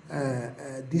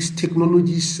these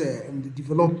technologies and the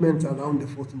developments around the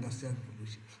Fourth Industrial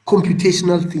Revolution.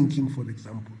 Computational thinking, for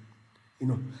example,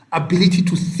 ability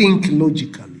to think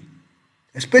logically,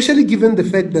 especially given the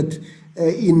fact that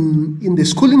in the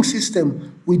schooling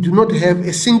system, we do not have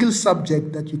a single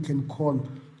subject that you can call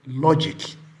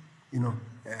logic,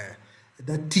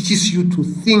 that teaches you to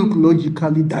think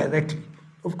logically directly.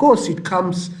 Of course, it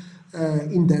comes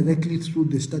indirectly through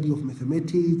the study of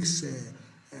mathematics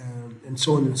and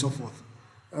so on and so forth.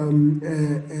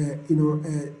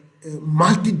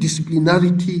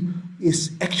 Multidisciplinarity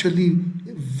is actually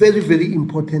very, very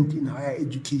important in higher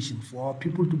education for our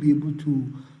people to be able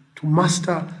to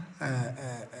master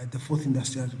the Fourth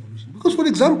Industrial Revolution. Because, for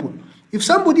example, if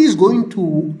somebody is going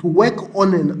to work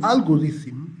on an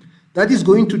algorithm that is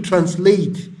going to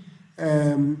translate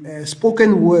a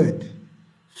spoken word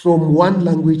from one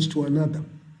language to another,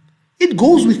 it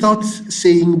goes without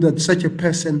saying that such a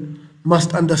person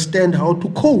must understand how to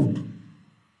code.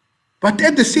 But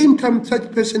at the same time, such a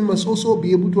person must also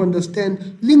be able to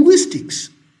understand linguistics.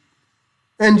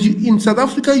 And in South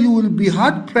Africa, you will be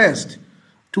hard-pressed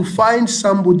to find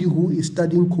somebody who is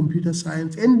studying computer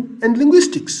science and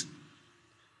linguistics.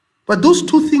 But those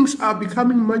two things are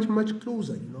becoming much, much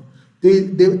closer. The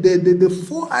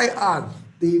 4IR,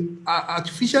 the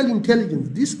artificial intelligence,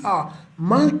 these are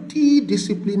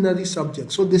multidisciplinary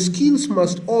subjects. So the skills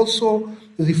must also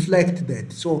reflect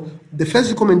that. So the first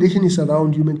recommendation is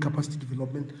around human capacity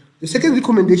development. The second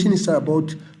recommendation is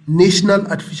about National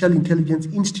Artificial Intelligence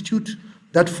Institute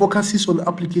that focuses on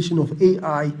application of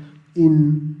AI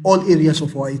in all areas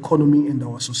of our economy and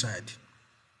our society.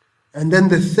 And then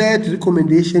the third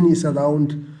recommendation is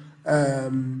around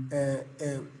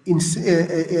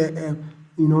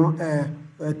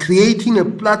creating a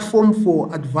platform for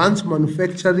advanced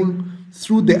manufacturing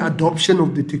through the adoption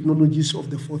of the technologies of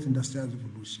the Fourth Industrial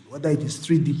Revolution, whether it is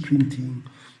 3D printing,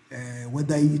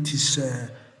 whether it is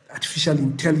artificial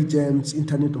intelligence,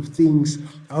 Internet of Things.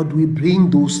 How do we bring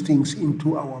those things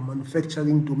into our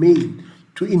manufacturing domain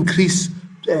to increase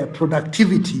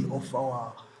productivity of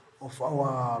our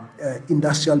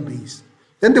industrial base?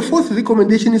 Then the fourth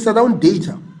recommendation is around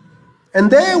data.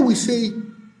 And there we say,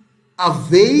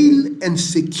 avail and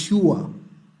secure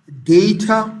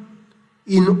data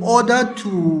in order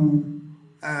to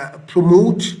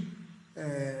promote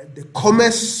the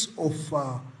commerce of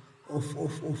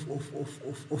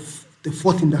the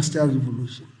fourth industrial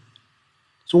revolution.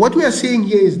 So what we are saying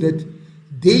here is that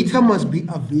data must be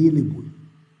available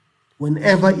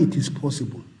whenever it is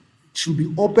possible. It should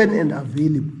be open and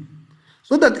available,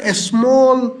 so that a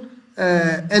small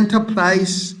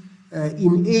enterprise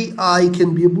in AI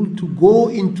can be able to go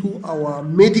into our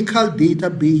medical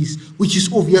database, which is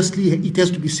obviously, it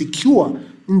has to be secure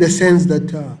in the sense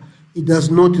that it does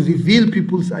not reveal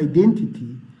people's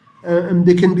identity, and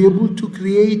they can be able to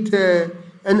create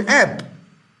an app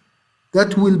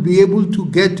that will be able to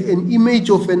get an image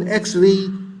of an X-ray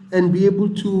and be able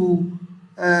to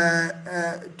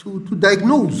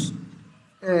diagnose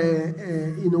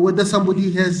whether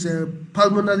somebody has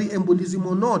pulmonary embolism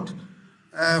or not,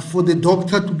 for the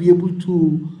doctor to be able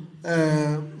to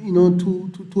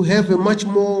to have a much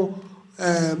more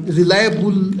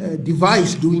reliable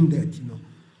device doing that.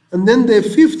 And then the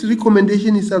fifth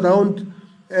recommendation is around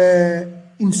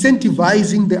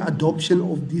incentivizing the adoption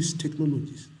of these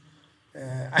technologies.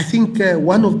 I think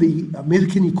one of the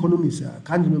American economists, I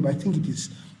can't remember, I think it is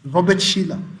Robert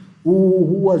Shiller, who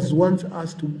was once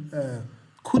asked to,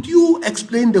 could you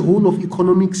explain the whole of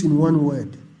economics in one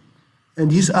word?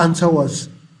 And his answer was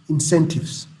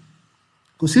incentives.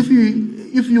 Because if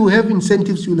you have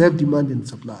incentives, you'll have demand and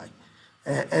supply.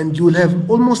 And you'll have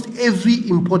almost every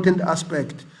important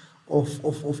aspect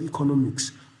of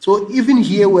economics. So even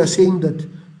here we're saying that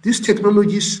these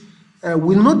technologies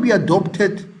will not be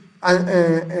adopted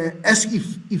as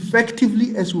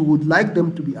effectively as we would like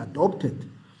them to be adopted.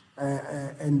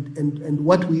 And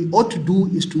what we ought to do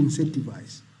is to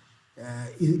incentivize.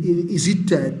 Is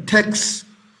it tax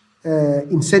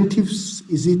incentives?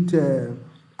 Is it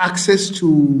access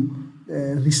to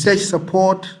research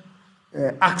support,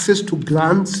 access to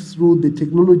grants through the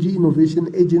Technology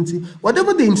Innovation Agency?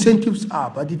 Whatever the incentives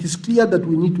are, but it is clear that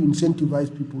we need to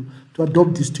incentivize people to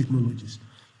adopt these technologies.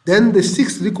 Then the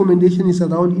sixth recommendation is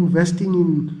around investing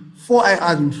in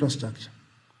 4IR infrastructure.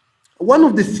 One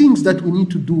of the things that we need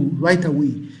to do right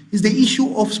away is the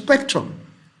issue of spectrum.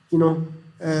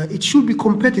 It should be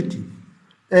competitive.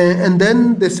 And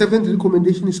then the seventh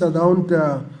recommendation is around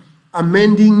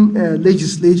amending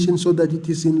legislation so that it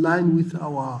is in line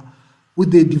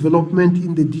with the development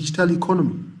in the digital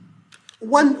economy.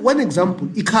 One example,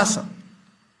 ICASA.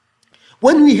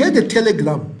 When we had a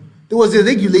telegram, there was a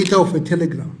regulator of a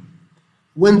telegram.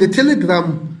 When the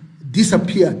telegram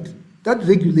disappeared, that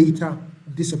regulator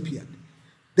disappeared.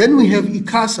 Then we have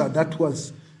ICASA that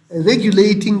was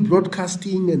regulating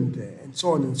broadcasting and so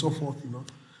on and so forth.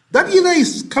 That era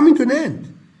is coming to an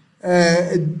end.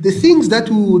 The things that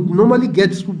we would normally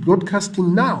get through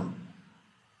broadcasting now,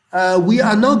 we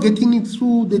are now getting it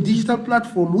through the digital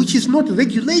platform, which is not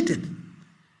regulated,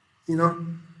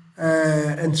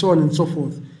 and so on and so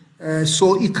forth.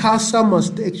 So ICASA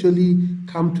must actually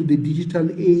come to the digital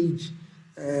age.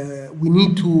 We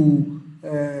need to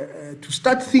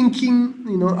start thinking.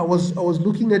 I was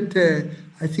looking at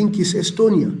I think it's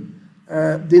Estonia.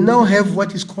 They now have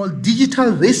what is called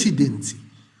digital residency.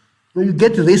 You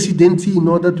get residency in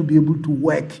order to be able to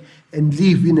work and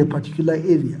live in a particular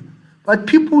area. But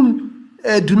people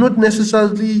do not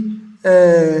necessarily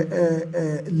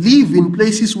live in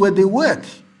places where they work.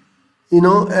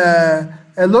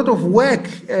 A lot of work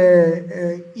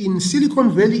in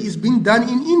Silicon Valley is being done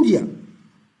in India.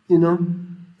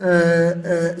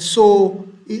 So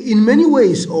in many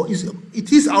ways,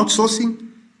 it is outsourcing,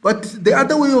 but the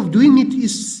other way of doing it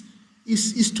is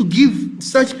to give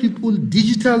such people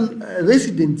digital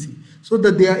residency so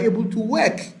that they are able to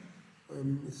work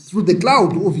through the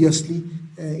cloud, obviously,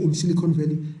 in Silicon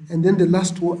Valley. And then the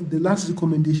last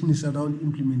recommendation is around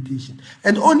implementation.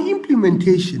 And on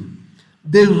implementation,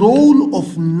 the role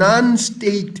of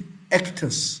non-state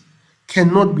actors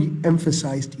cannot be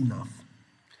emphasized enough.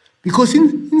 Because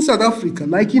in South Africa,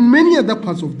 like in many other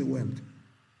parts of the world,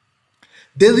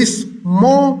 there is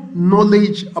more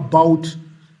knowledge about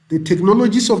the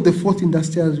technologies of the fourth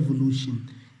industrial revolution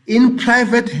in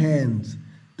private hands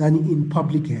than in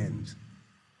public hands.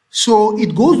 So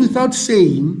it goes without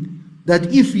saying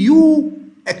that if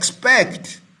you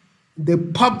expect the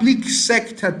public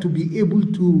sector to be able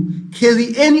to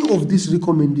carry any of these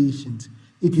recommendations,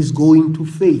 it is going to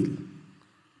fail.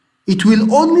 It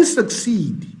will only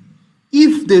succeed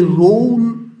if the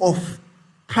role of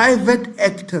private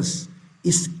actors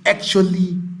is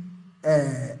actually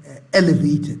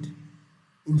elevated.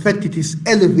 In fact, it is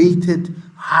elevated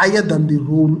higher than the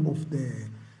role of the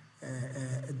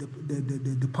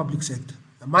public sector.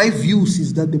 My views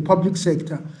is that the public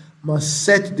sector must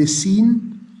set the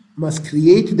scene, must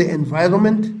create the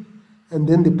environment, and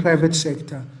then the private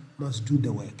sector must do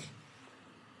the work.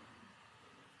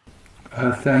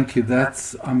 Thank you.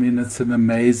 It's an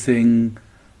amazing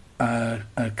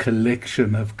a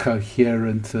collection of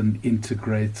coherent and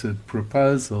integrated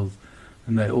proposals,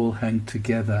 and they all hang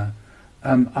together.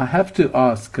 I have to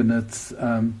ask, and it's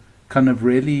kind of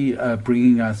really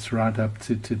bringing us right up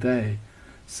to today.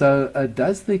 So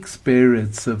does the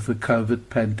experience of the COVID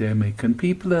pandemic, and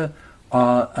people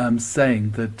are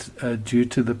saying that due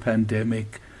to the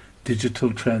pandemic,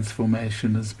 digital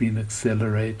transformation has been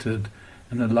accelerated,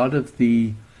 and a lot of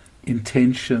the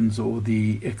intentions or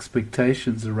the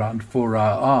expectations around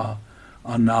 4IR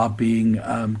are now being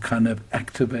kind of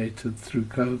activated through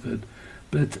COVID.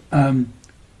 But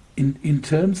in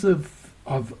terms of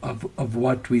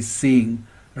what we're seeing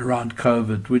around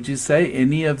COVID, would you say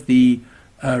any of the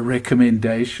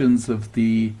recommendations of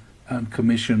the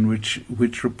Commission,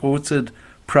 which reported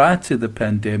prior to the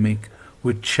pandemic,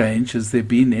 would change? Has there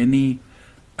been any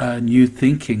new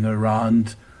thinking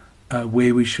around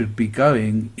where we should be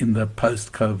going in the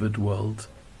post-COVID world?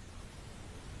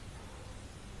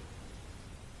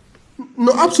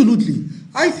 No, absolutely.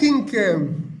 I think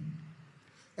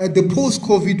the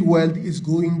post-COVID world is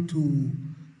going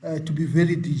to be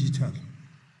very digital.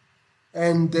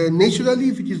 And naturally,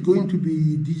 if it is going to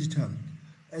be digital,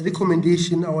 our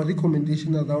recommendation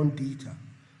around data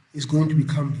is going to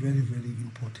become very, very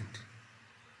important.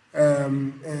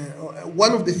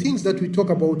 One of the things that we talk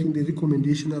about in the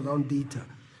recommendation around data,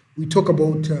 we talk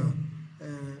about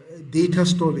data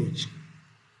storage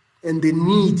and the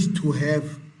need to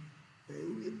have,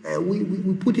 we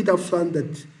put it up front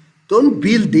that don't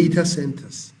build data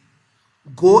centers,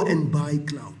 go and buy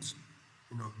clouds,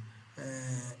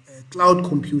 cloud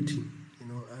computing,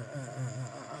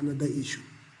 another issue,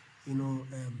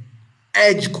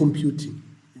 edge computing,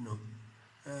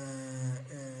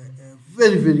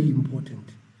 very, very important,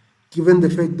 given the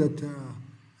fact that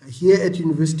here at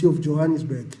University of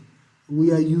Johannesburg,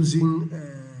 we are using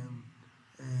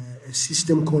a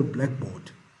system called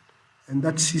Blackboard. And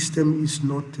that system is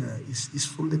not is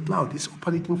from the cloud. It's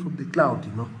operating from the cloud,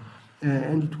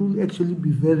 and it will actually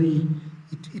be very.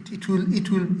 It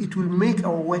will make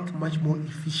our work much more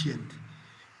efficient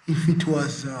if it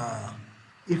was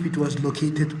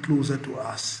located closer to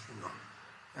us.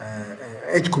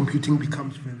 Edge computing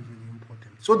becomes very, very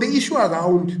important. So the issue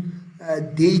around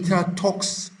data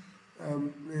talks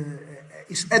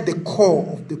is at the core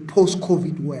of the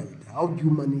post-COVID world. How do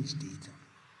you manage data?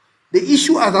 The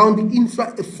issue around the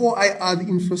 4IR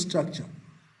infrastructure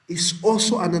is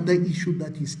also another issue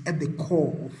that is at the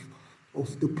core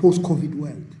of the post-COVID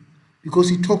world,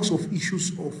 because it talks of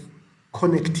issues of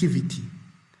connectivity.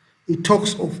 It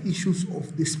talks of issues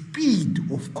of the speed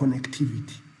of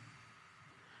connectivity.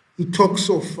 It talks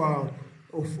of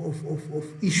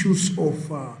issues of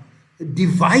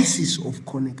devices of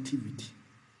connectivity.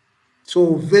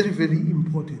 So very, very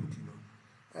important.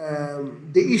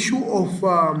 The issue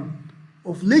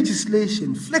of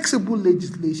legislation, flexible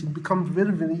legislation, becomes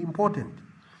very, very important.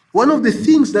 One of the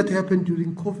things that happened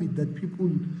during COVID that people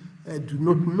do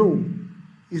not know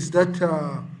is that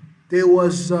there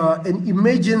was an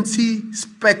emergency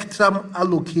spectrum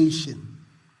allocation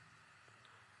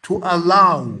to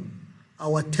allow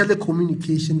our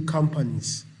telecommunication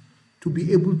companies to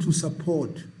be able to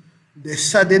support the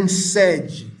sudden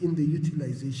surge in the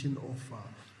utilization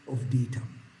of data.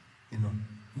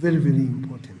 Very, very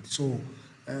important. So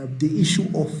the issue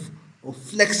of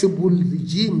flexible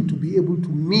regime to be able to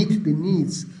meet the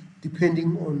needs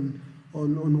depending on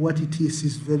what it is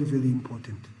very, very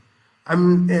important.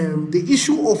 The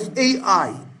issue of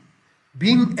AI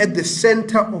being at the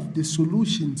center of the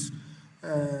solutions,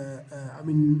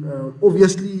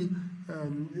 obviously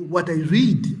what I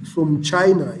read from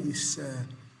China is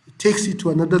it takes it to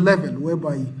another level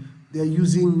whereby they are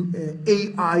using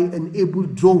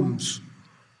AI-enabled drones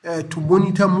to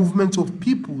monitor movements of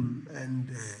people, and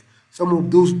some of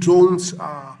those drones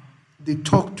they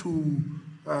talk to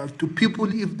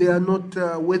people if they are not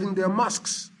wearing their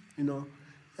masks.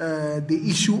 The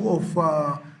issue of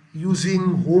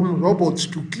using home robots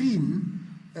to clean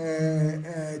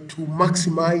to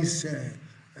maximize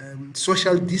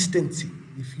social distancing.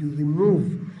 If you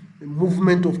remove the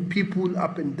movement of people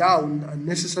up and down,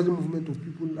 unnecessary movement of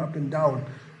people up and down,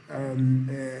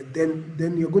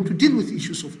 then you're going to deal with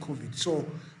issues of COVID. So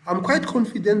I'm quite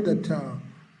confident that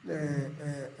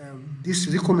these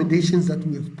recommendations that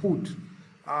we have put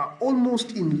are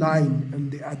almost in line,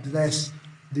 and they address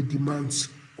the demands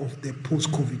of the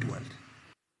post-COVID world.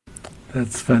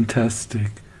 That's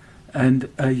fantastic. And,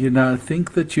 I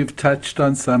think that you've touched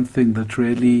on something that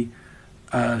really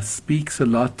speaks a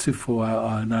lot to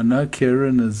 4IR. And I know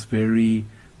Karen is very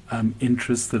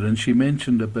interested, and she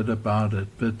mentioned a bit about it,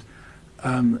 but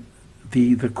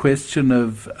the question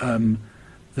of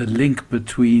the link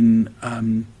between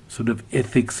sort of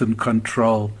ethics and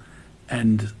control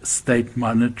and state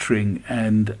monitoring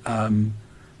and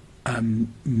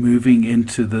moving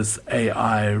into this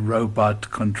AI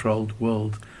robot-controlled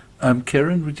world.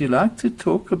 Karen, would you like to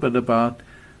talk a bit about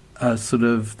sort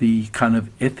of the kind of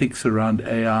ethics around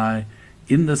AI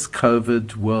in this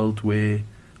COVID world where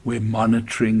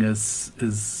monitoring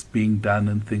is being done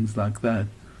and things like that?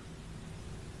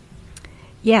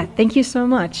 Yeah, thank you so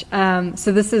much.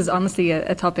 So this is honestly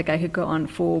a topic I could go on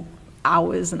for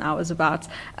hours and hours about.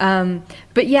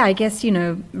 But yeah, I guess,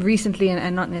 recently,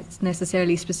 and not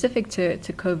necessarily specific to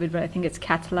COVID, but I think it's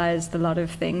catalyzed a lot of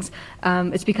things.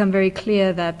 It's become very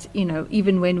clear that,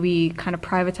 even when we kind of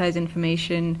privatize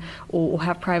information or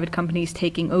have private companies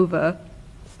taking over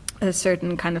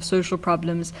certain kind of social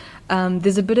problems,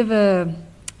 there's a bit of a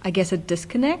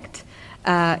disconnect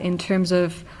in terms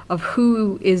of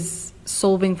who is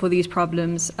solving for these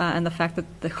problems, and the fact that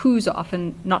the who's are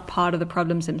often not part of the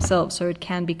problems themselves. So it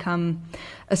can become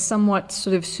a somewhat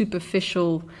sort of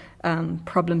superficial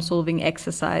problem-solving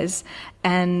exercise.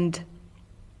 And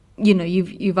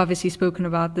you've obviously spoken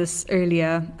about this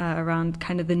earlier around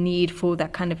kind of the need for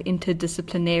that kind of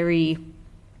interdisciplinary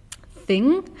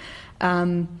thing.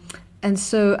 And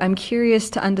so I'm curious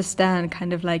to understand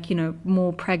kind of like,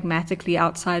 more pragmatically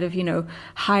outside of,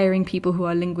 hiring people who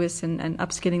are linguists and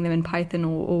upskilling them in Python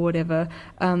or whatever.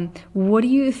 What do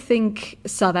you think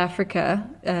South Africa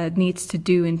needs to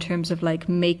do in terms of like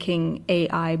making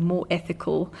AI more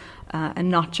ethical and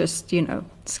not just,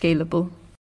 scalable?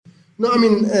 No, I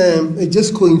mean,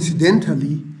 just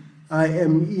coincidentally, I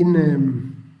am in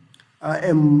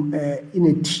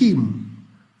a team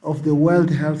of the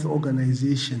World Health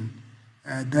Organization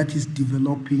that is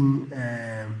developing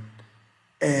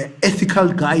ethical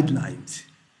guidelines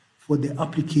for the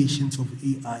applications of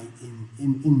AI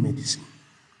in medicine.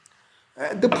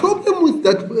 The problem with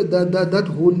that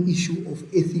whole issue of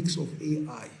ethics of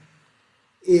AI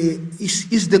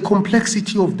is the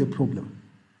complexity of the problem.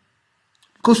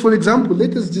 Because, for example,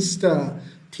 let us just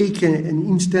take an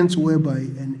instance whereby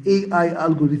an AI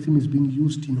algorithm is being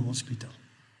used in hospital.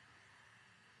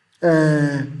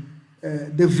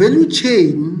 The value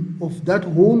chain of that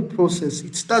whole process,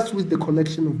 it starts with the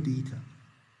collection of data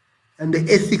and the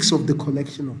ethics of the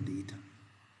collection of data.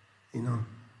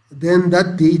 Then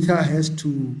that data has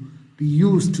to be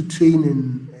used to train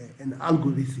an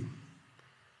algorithm.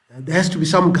 There has to be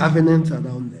some governance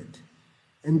around that.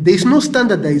 And there's no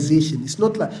standardization. It's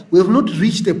not like we have not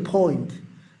reached a point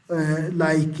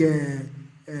like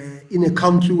in a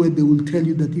country where they will tell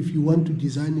you that if you want to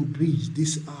design a bridge,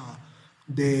 these are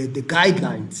the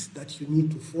guidelines that you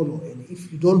need to follow, and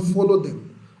if you don't follow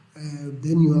them,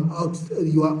 then you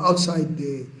are outside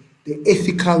the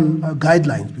ethical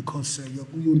guidelines, because you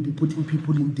will be putting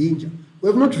people in danger. We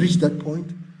have not reached that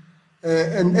point,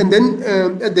 and then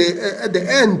at the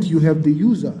end you have the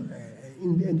user,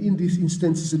 and in this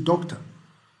instance is a doctor.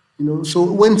 So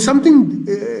when something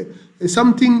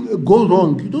goes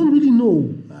wrong, you don't really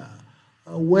know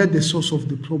where the source of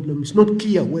the problem is. Not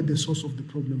clear where the source of the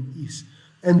problem is.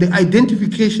 And the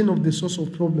identification of the source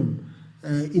of problem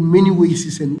in many ways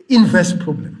is an inverse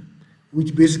problem,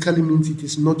 which basically means it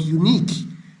is not unique.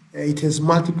 It has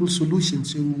multiple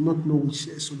solutions, so you will not know which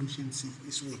solution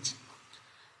is which.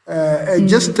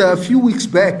 Just a few weeks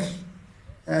back,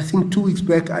 I think 2 weeks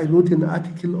back, I wrote an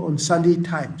article on Sunday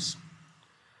Times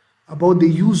about the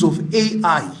use of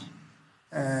AI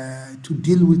to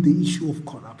deal with the issue of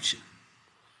corruption.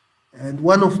 And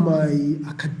one of my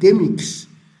academics,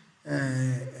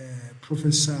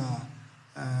 Professor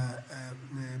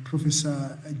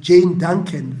Jane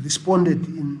Duncan, responded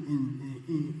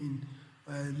in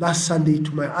last Sunday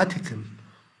to my article,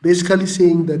 basically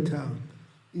saying that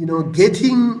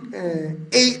getting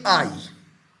AI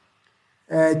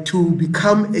to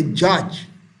become a judge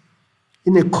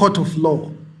in a court of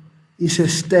law is a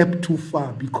step too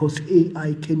far, because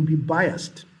AI can be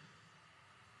biased.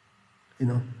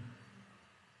 And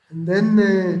then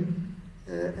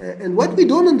and what we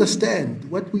don't understand,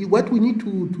 what we need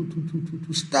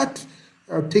to start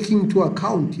taking into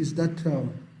account is that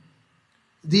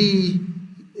the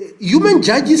human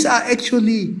judges are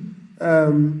actually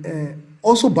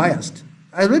also biased.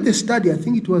 I read a study, I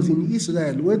think it was in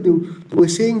Israel, where they were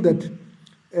saying that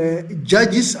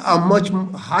judges are much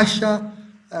harsher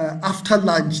after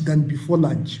lunch than before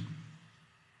lunch.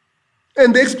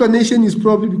 And the explanation is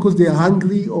probably because they are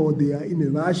hungry or they are in a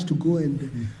rush to go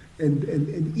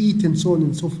and eat and so on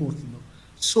and so forth.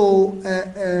 So,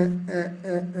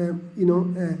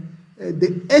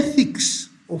 the ethics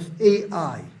of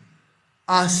AI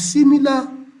are similar,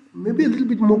 maybe a little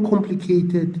bit more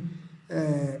complicated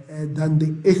than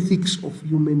the ethics of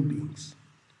human beings.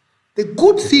 The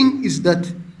good thing is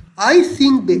that I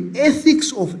think the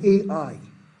ethics of AI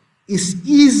is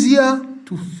easier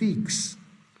to fix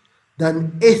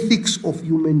than ethics of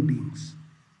human beings.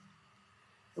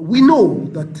 We know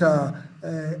that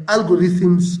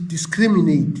algorithms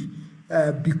discriminate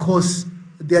because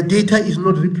their data is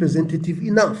not representative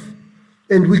enough.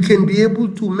 And we can be able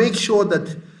to make sure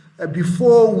that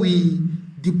before we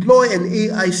deploy an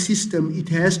AI system, it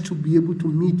has to be able to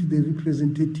meet the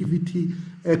representativity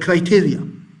criteria,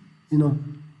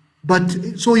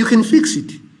 But so you can fix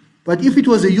it. But if it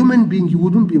was a human being, you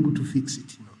wouldn't be able to fix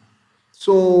it,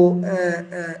 So,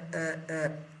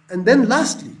 and then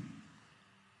lastly,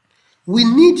 we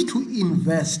need to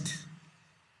invest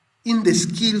in the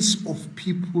skills of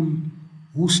people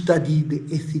who study the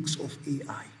ethics of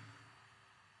AI.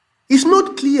 It's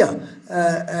not clear,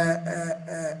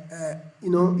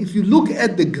 if you look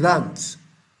at the grants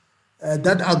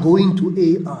that are going to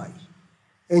AI,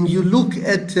 and you look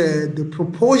at the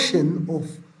proportion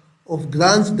of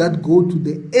grants that go to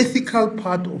the ethical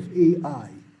part of AI,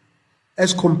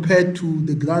 as compared to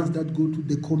the grants that go to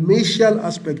the commercial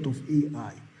aspect of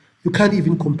AI, you can't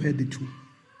even compare the two.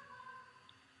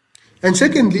 And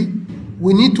secondly,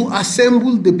 we need to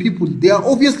assemble the people. They are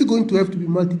obviously going to have to be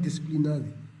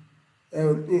multidisciplinary.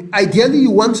 Ideally,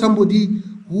 you want somebody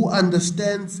who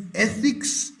understands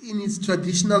ethics in its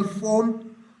traditional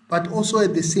form, but also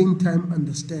at the same time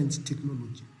understands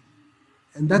technology.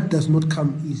 And that does not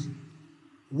come easy.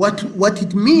 What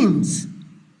it means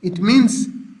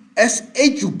as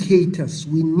educators,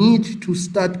 we need to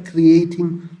start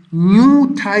creating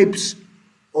new types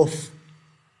of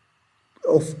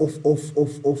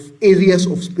areas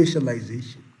of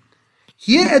specialization.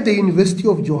 Here at the University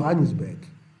of Johannesburg,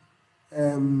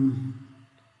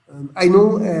 I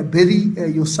know, Barry,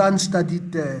 your son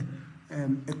studied a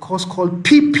course called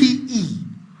PPE,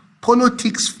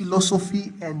 Politics,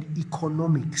 Philosophy, and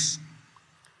Economics.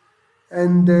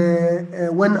 And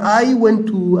when I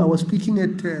was speaking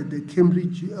at the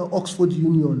Cambridge Oxford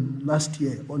Union last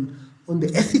year on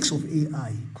the ethics of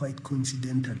AI, quite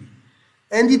coincidentally.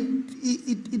 And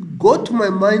it got to my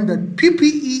mind that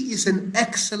PPE is an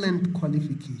excellent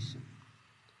qualification.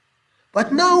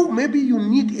 But now maybe you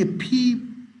need a PET,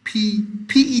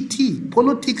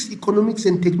 Politics, Economics,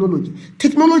 and Technology.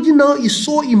 Technology now is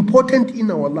so important in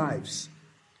our lives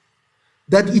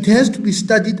that it has to be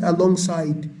studied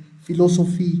alongside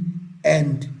philosophy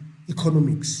and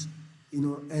economics.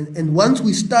 And once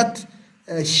we start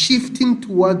shifting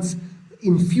towards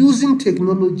infusing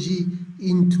technology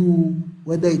into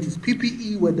whether it is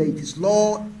PPE, whether it is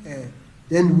law,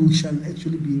 then we shall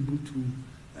actually be able to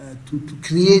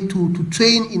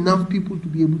train enough people to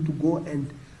be able to go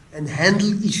and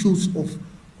handle issues of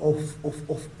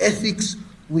ethics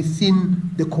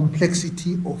within the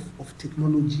complexity of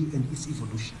technology and its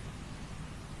evolution.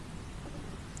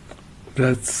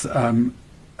 That's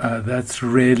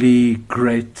really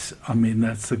great. I mean,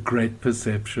 that's a great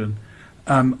perception.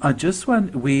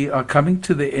 We are coming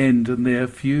to the end, and there are a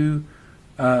few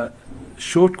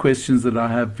short questions that I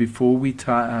have before we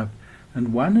tie up.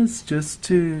 And one is just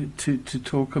to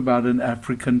talk about an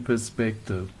African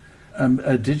perspective.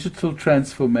 A digital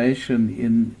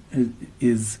transformation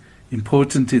is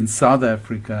important in South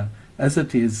Africa, as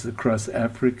it is across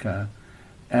Africa.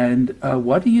 And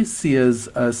what do you see as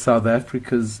South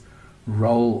Africa's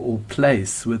role or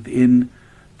place within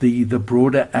the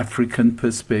broader African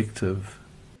perspective?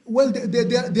 Well,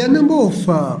 there are a number of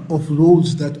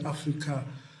roles that Africa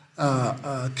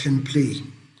can play.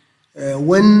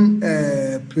 When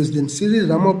President Cyril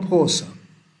Ramaphosa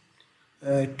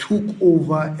took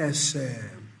over as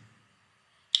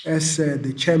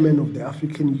the chairman of the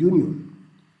African Union,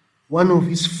 one of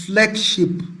his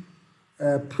flagship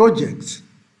projects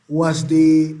was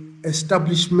the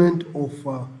establishment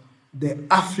of the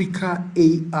Africa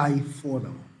AI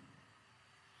Forum,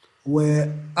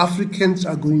 where Africans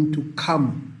are going to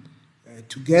come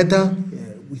together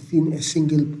within a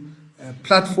single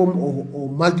platform or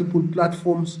multiple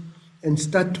platforms and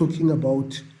start talking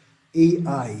about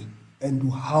AI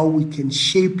and how we can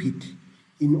shape it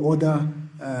in order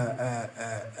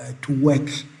to work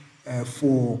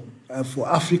for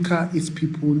Africa, its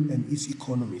people, and its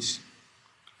economies.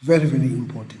 Very, very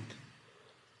important.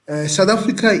 South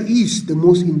Africa is the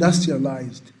most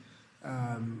industrialized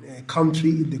country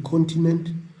in the continent,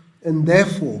 and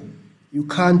therefore you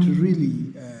can't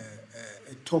really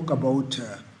talk about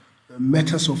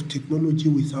matters of technology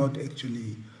without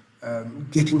actually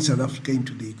getting South Africa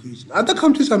into the equation. Other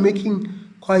countries are making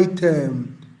quite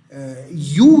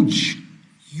huge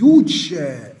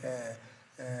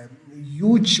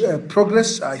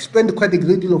progress. I spent quite a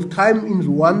great deal of time in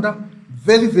Rwanda.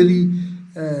 Very, very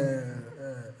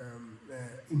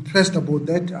impressed about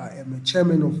that. I am a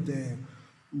chairman of the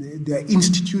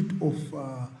Institute of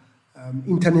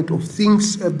Internet of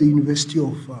Things at the University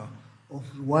of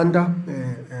Rwanda.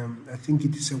 I think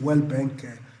it is a World Bank.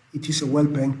 It is a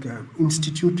World Bank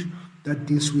institute that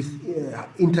deals with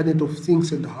Internet of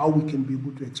Things and how we can be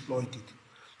able to exploit it.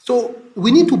 So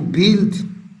we need to build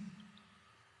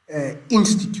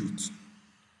institutes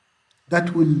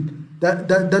that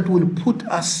will put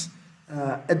us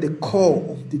at the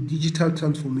core of the digital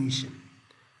transformation,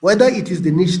 whether it is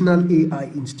the National AI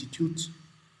Institute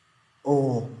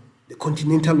or the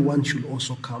continental one should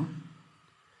also come.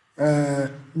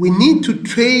 We need to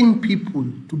train people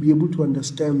to be able to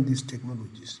understand these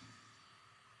technologies.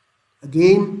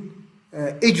 Again,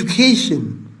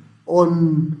 education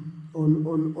on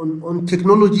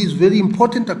technology is very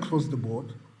important across the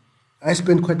board. I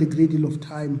spend quite a great deal of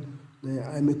time.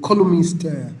 I'm a columnist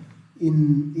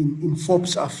in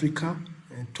Forbes Africa,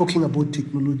 talking about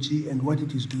technology and what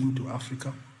it is doing to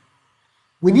Africa.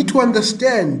 We need to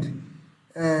understand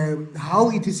how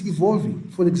it is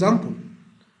evolving. For example,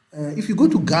 if you go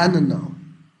to Ghana now,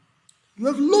 you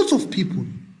have lots of people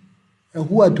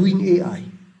who are doing AI.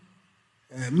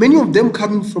 Many of them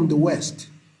coming from the West,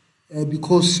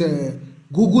 because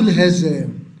Google has a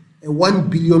 $1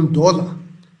 billion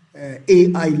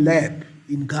AI lab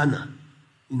in Ghana.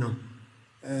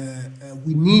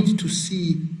 We need to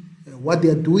see what they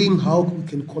are doing, how we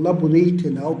can collaborate,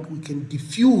 and how we can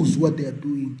diffuse what they are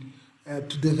doing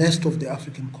to the rest of the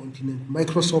African continent.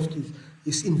 Microsoft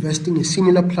is investing a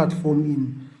similar platform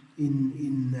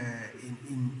in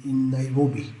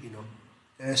Nairobi.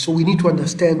 So we need to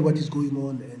understand what is going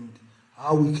on and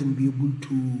how we can be able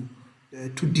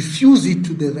to diffuse it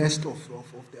to the rest of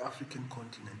the African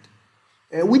continent.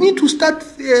 We need to start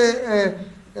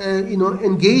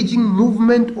engaging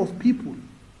movement of people,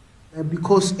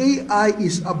 because AI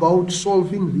is about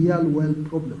solving real world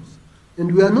problems,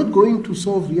 and we are not going to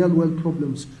solve real world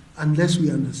problems unless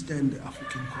we understand the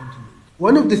African continent.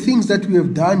 One of the things that we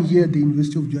have done here at the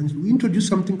University of Johannesburg, we introduced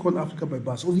something called Africa by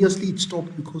Bus. Obviously, it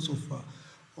stopped because of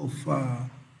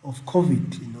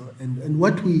COVID, and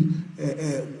what we,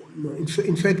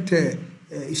 in fact,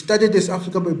 it started as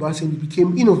Africa by Bus and it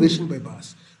became Innovation by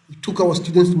Bus. We took our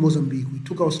students to Mozambique, we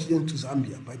took our students to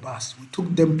Zambia by bus, we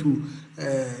took them to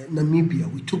Namibia,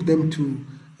 we took them to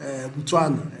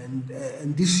Botswana,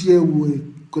 and this year we're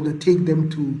going to take them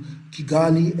to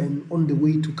Kigali and on the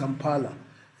way to Kampala.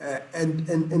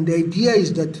 And the idea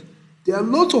is that there are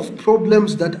lots of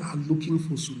problems that are looking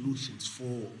for solutions,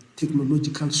 for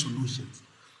technological solutions.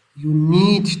 You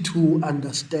need to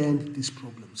understand these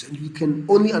problems, and you can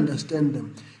only understand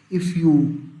them if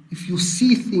you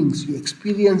see things, you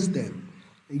experience them,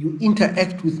 you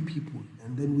interact with people,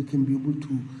 and then we can be able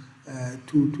to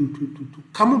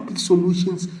come up with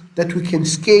solutions that we can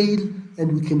scale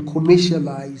and we can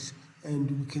commercialize, and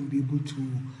we can be able to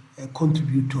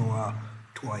contribute to our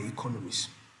economies.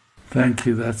 Thank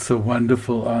you. That's a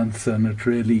wonderful answer, and it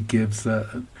really gives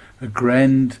a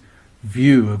grand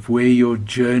view of where your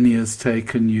journey has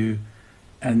taken you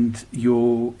and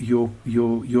your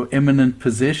eminent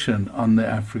position on the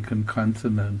African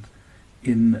continent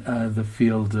in the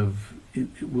field of,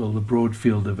 the broad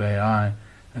field of AI,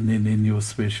 and then in your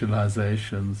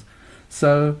specializations.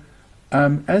 So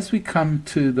as we come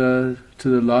to the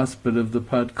last bit of the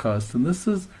podcast, and this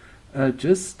is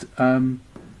just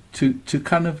to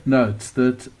kind of note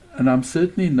that, and I'm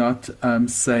certainly not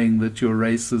saying that your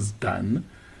race is done,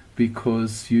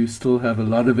 because you still have a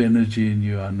lot of energy in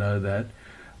you, I know that.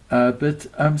 But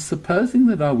supposing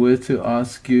that I were to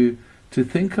ask you to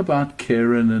think about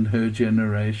Karen and her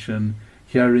generation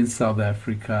here in South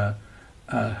Africa,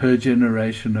 her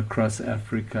generation across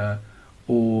Africa,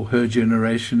 or her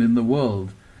generation in the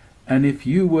world, and if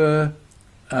you were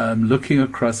looking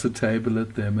across the table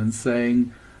at them and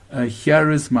saying,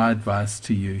 here is my advice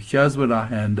to you, here's what I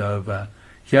hand over,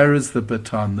 here is the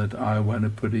baton that I want to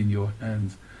put in your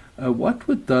hands, what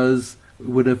would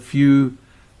a few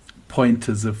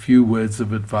pointers, a few words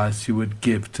of advice you would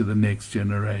give to the next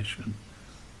generation?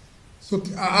 So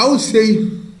I would say,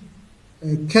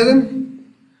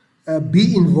 Karen,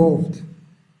 be involved.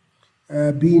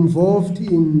 Be involved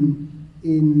in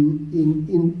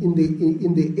in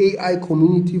the AI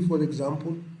community, for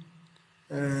example.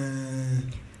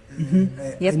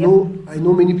 Yep, I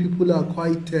know many people are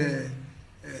quite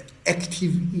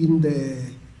active in the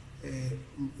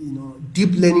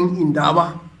deep learning in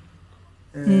Indaba.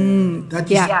 That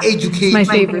is educating. It's my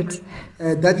favorite.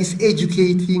 That is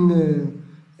educating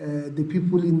the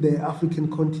people in the African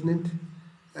continent.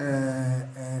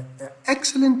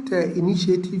 Excellent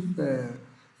initiative.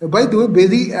 By the way,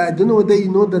 Berry, I don't know whether you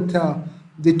know that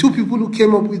the two people who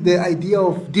came up with the idea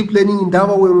of deep learning in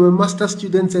Indaba were my master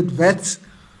students at VETS.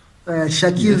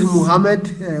 Shakir Muhammad,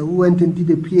 who went and did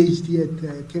a PhD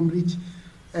at Cambridge.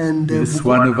 And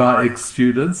one of our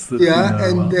ex-students.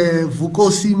 And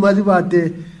Vukosi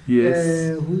Malibate,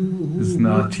 who's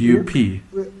now at UP.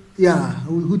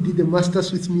 Who did a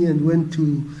master's with me and went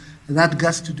to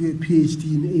Rutgers to do a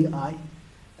PhD in AI.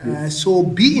 So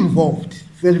be involved,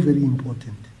 very, very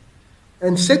important.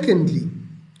 And secondly,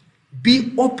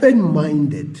 be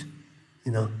open-minded,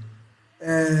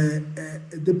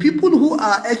 the people who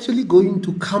are actually going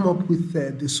to come up with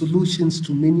the solutions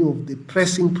to many of the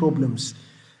pressing problems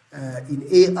in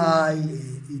AI,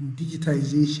 in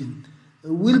digitization,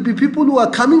 will be people who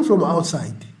are coming from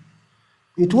outside.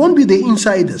 It won't be the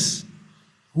insiders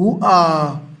who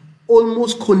are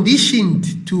almost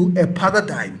conditioned to a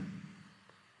paradigm.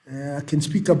 I can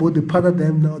speak about the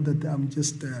paradigm now that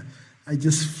I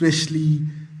just freshly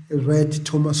read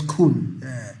Thomas Kuhn.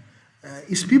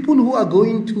 It's people who are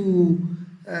going to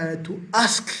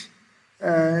ask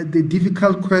the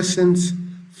difficult questions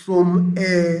from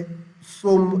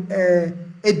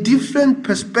a different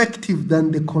perspective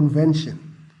than the convention,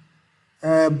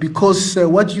 because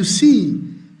what you see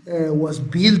was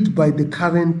built by the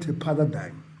current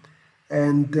paradigm,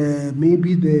 and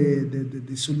maybe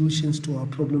the solutions to our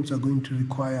problems are going to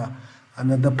require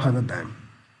another paradigm.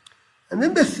 And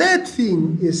then the third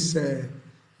thing is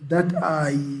that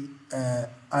I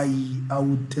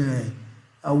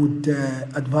would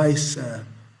advise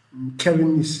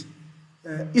Karen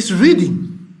is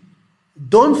reading.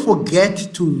 Don't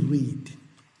forget to read.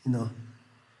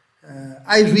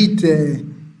 I read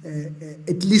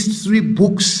at least 3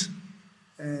 books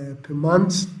per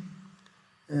month.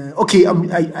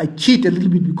 I cheat a little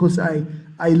bit because I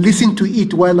listen to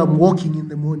it while I'm walking in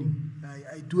the morning.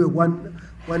 I do a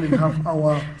 1.5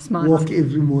 hour walk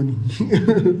every morning.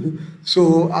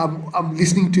 So I'm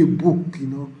listening to a book,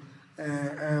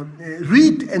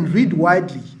 read and read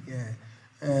widely.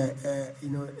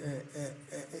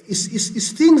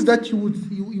 It's things that you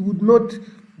would not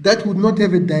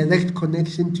have a direct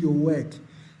connection to your work,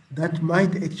 that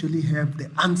might actually have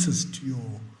the answers to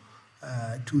your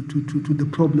to the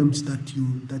problems that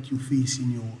you face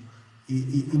in your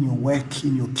work,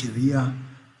 in your career,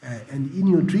 and in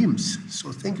your dreams.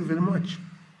 So thank you very much.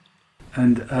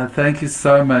 And thank you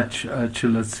so much,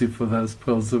 Chilitsi, for those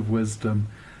pearls of wisdom.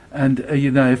 And,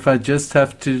 if I just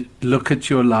have to look at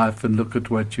your life and look at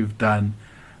what you've done,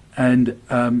 and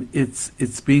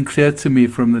it's been clear to me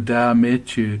from the day I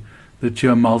met you that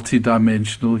you're a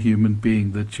multidimensional human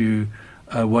being, that you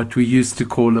what we used to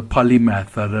call a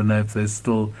polymath. I don't know if they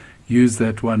still use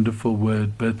that wonderful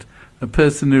word, but a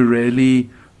person who really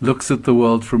looks at the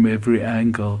world from every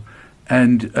angle.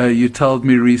 And you told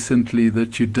me recently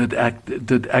that you did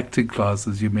acting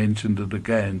classes. You mentioned it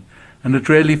again. And it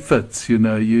really fits, you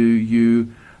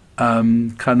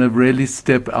kind of really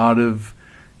step out of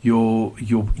your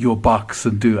box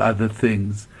and do other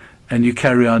things, and you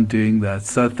carry on doing that.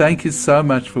 So thank you so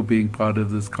much for being part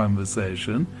of this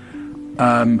conversation,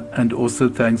 and also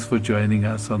thanks for joining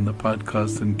us on the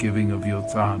podcast and giving of your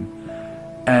time.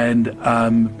 And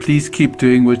please keep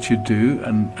doing what you do,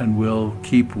 and we'll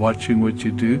keep watching what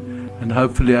you do, and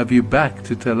hopefully have you back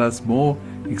to tell us more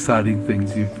exciting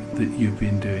things that you've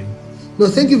been doing. No,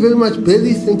 thank you very much,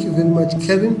 Billy. Thank you very much,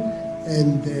 Kevin.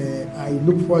 And I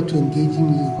look forward to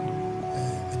engaging you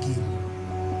again.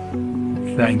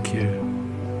 Thank you.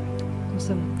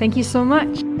 Awesome. Thank you so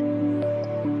much.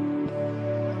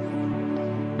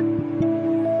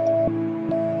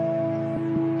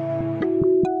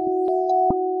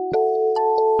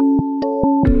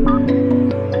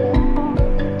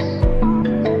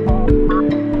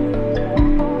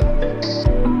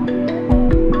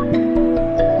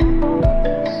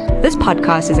 This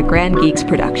podcast is a Grand Geeks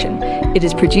production. It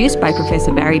is produced by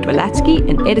Professor Barry Dwalatsky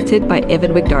and edited by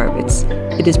Evan Wigdorowicz.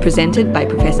 It is presented by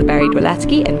Professor Barry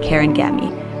Dwalatsky and Karen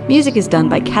Gammy. Music is done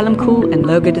by Callum Cool and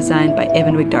logo designed by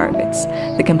Evan Wigdorowicz.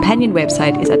 The companion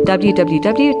website is at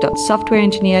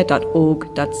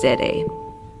www.softwareengineer.org.za.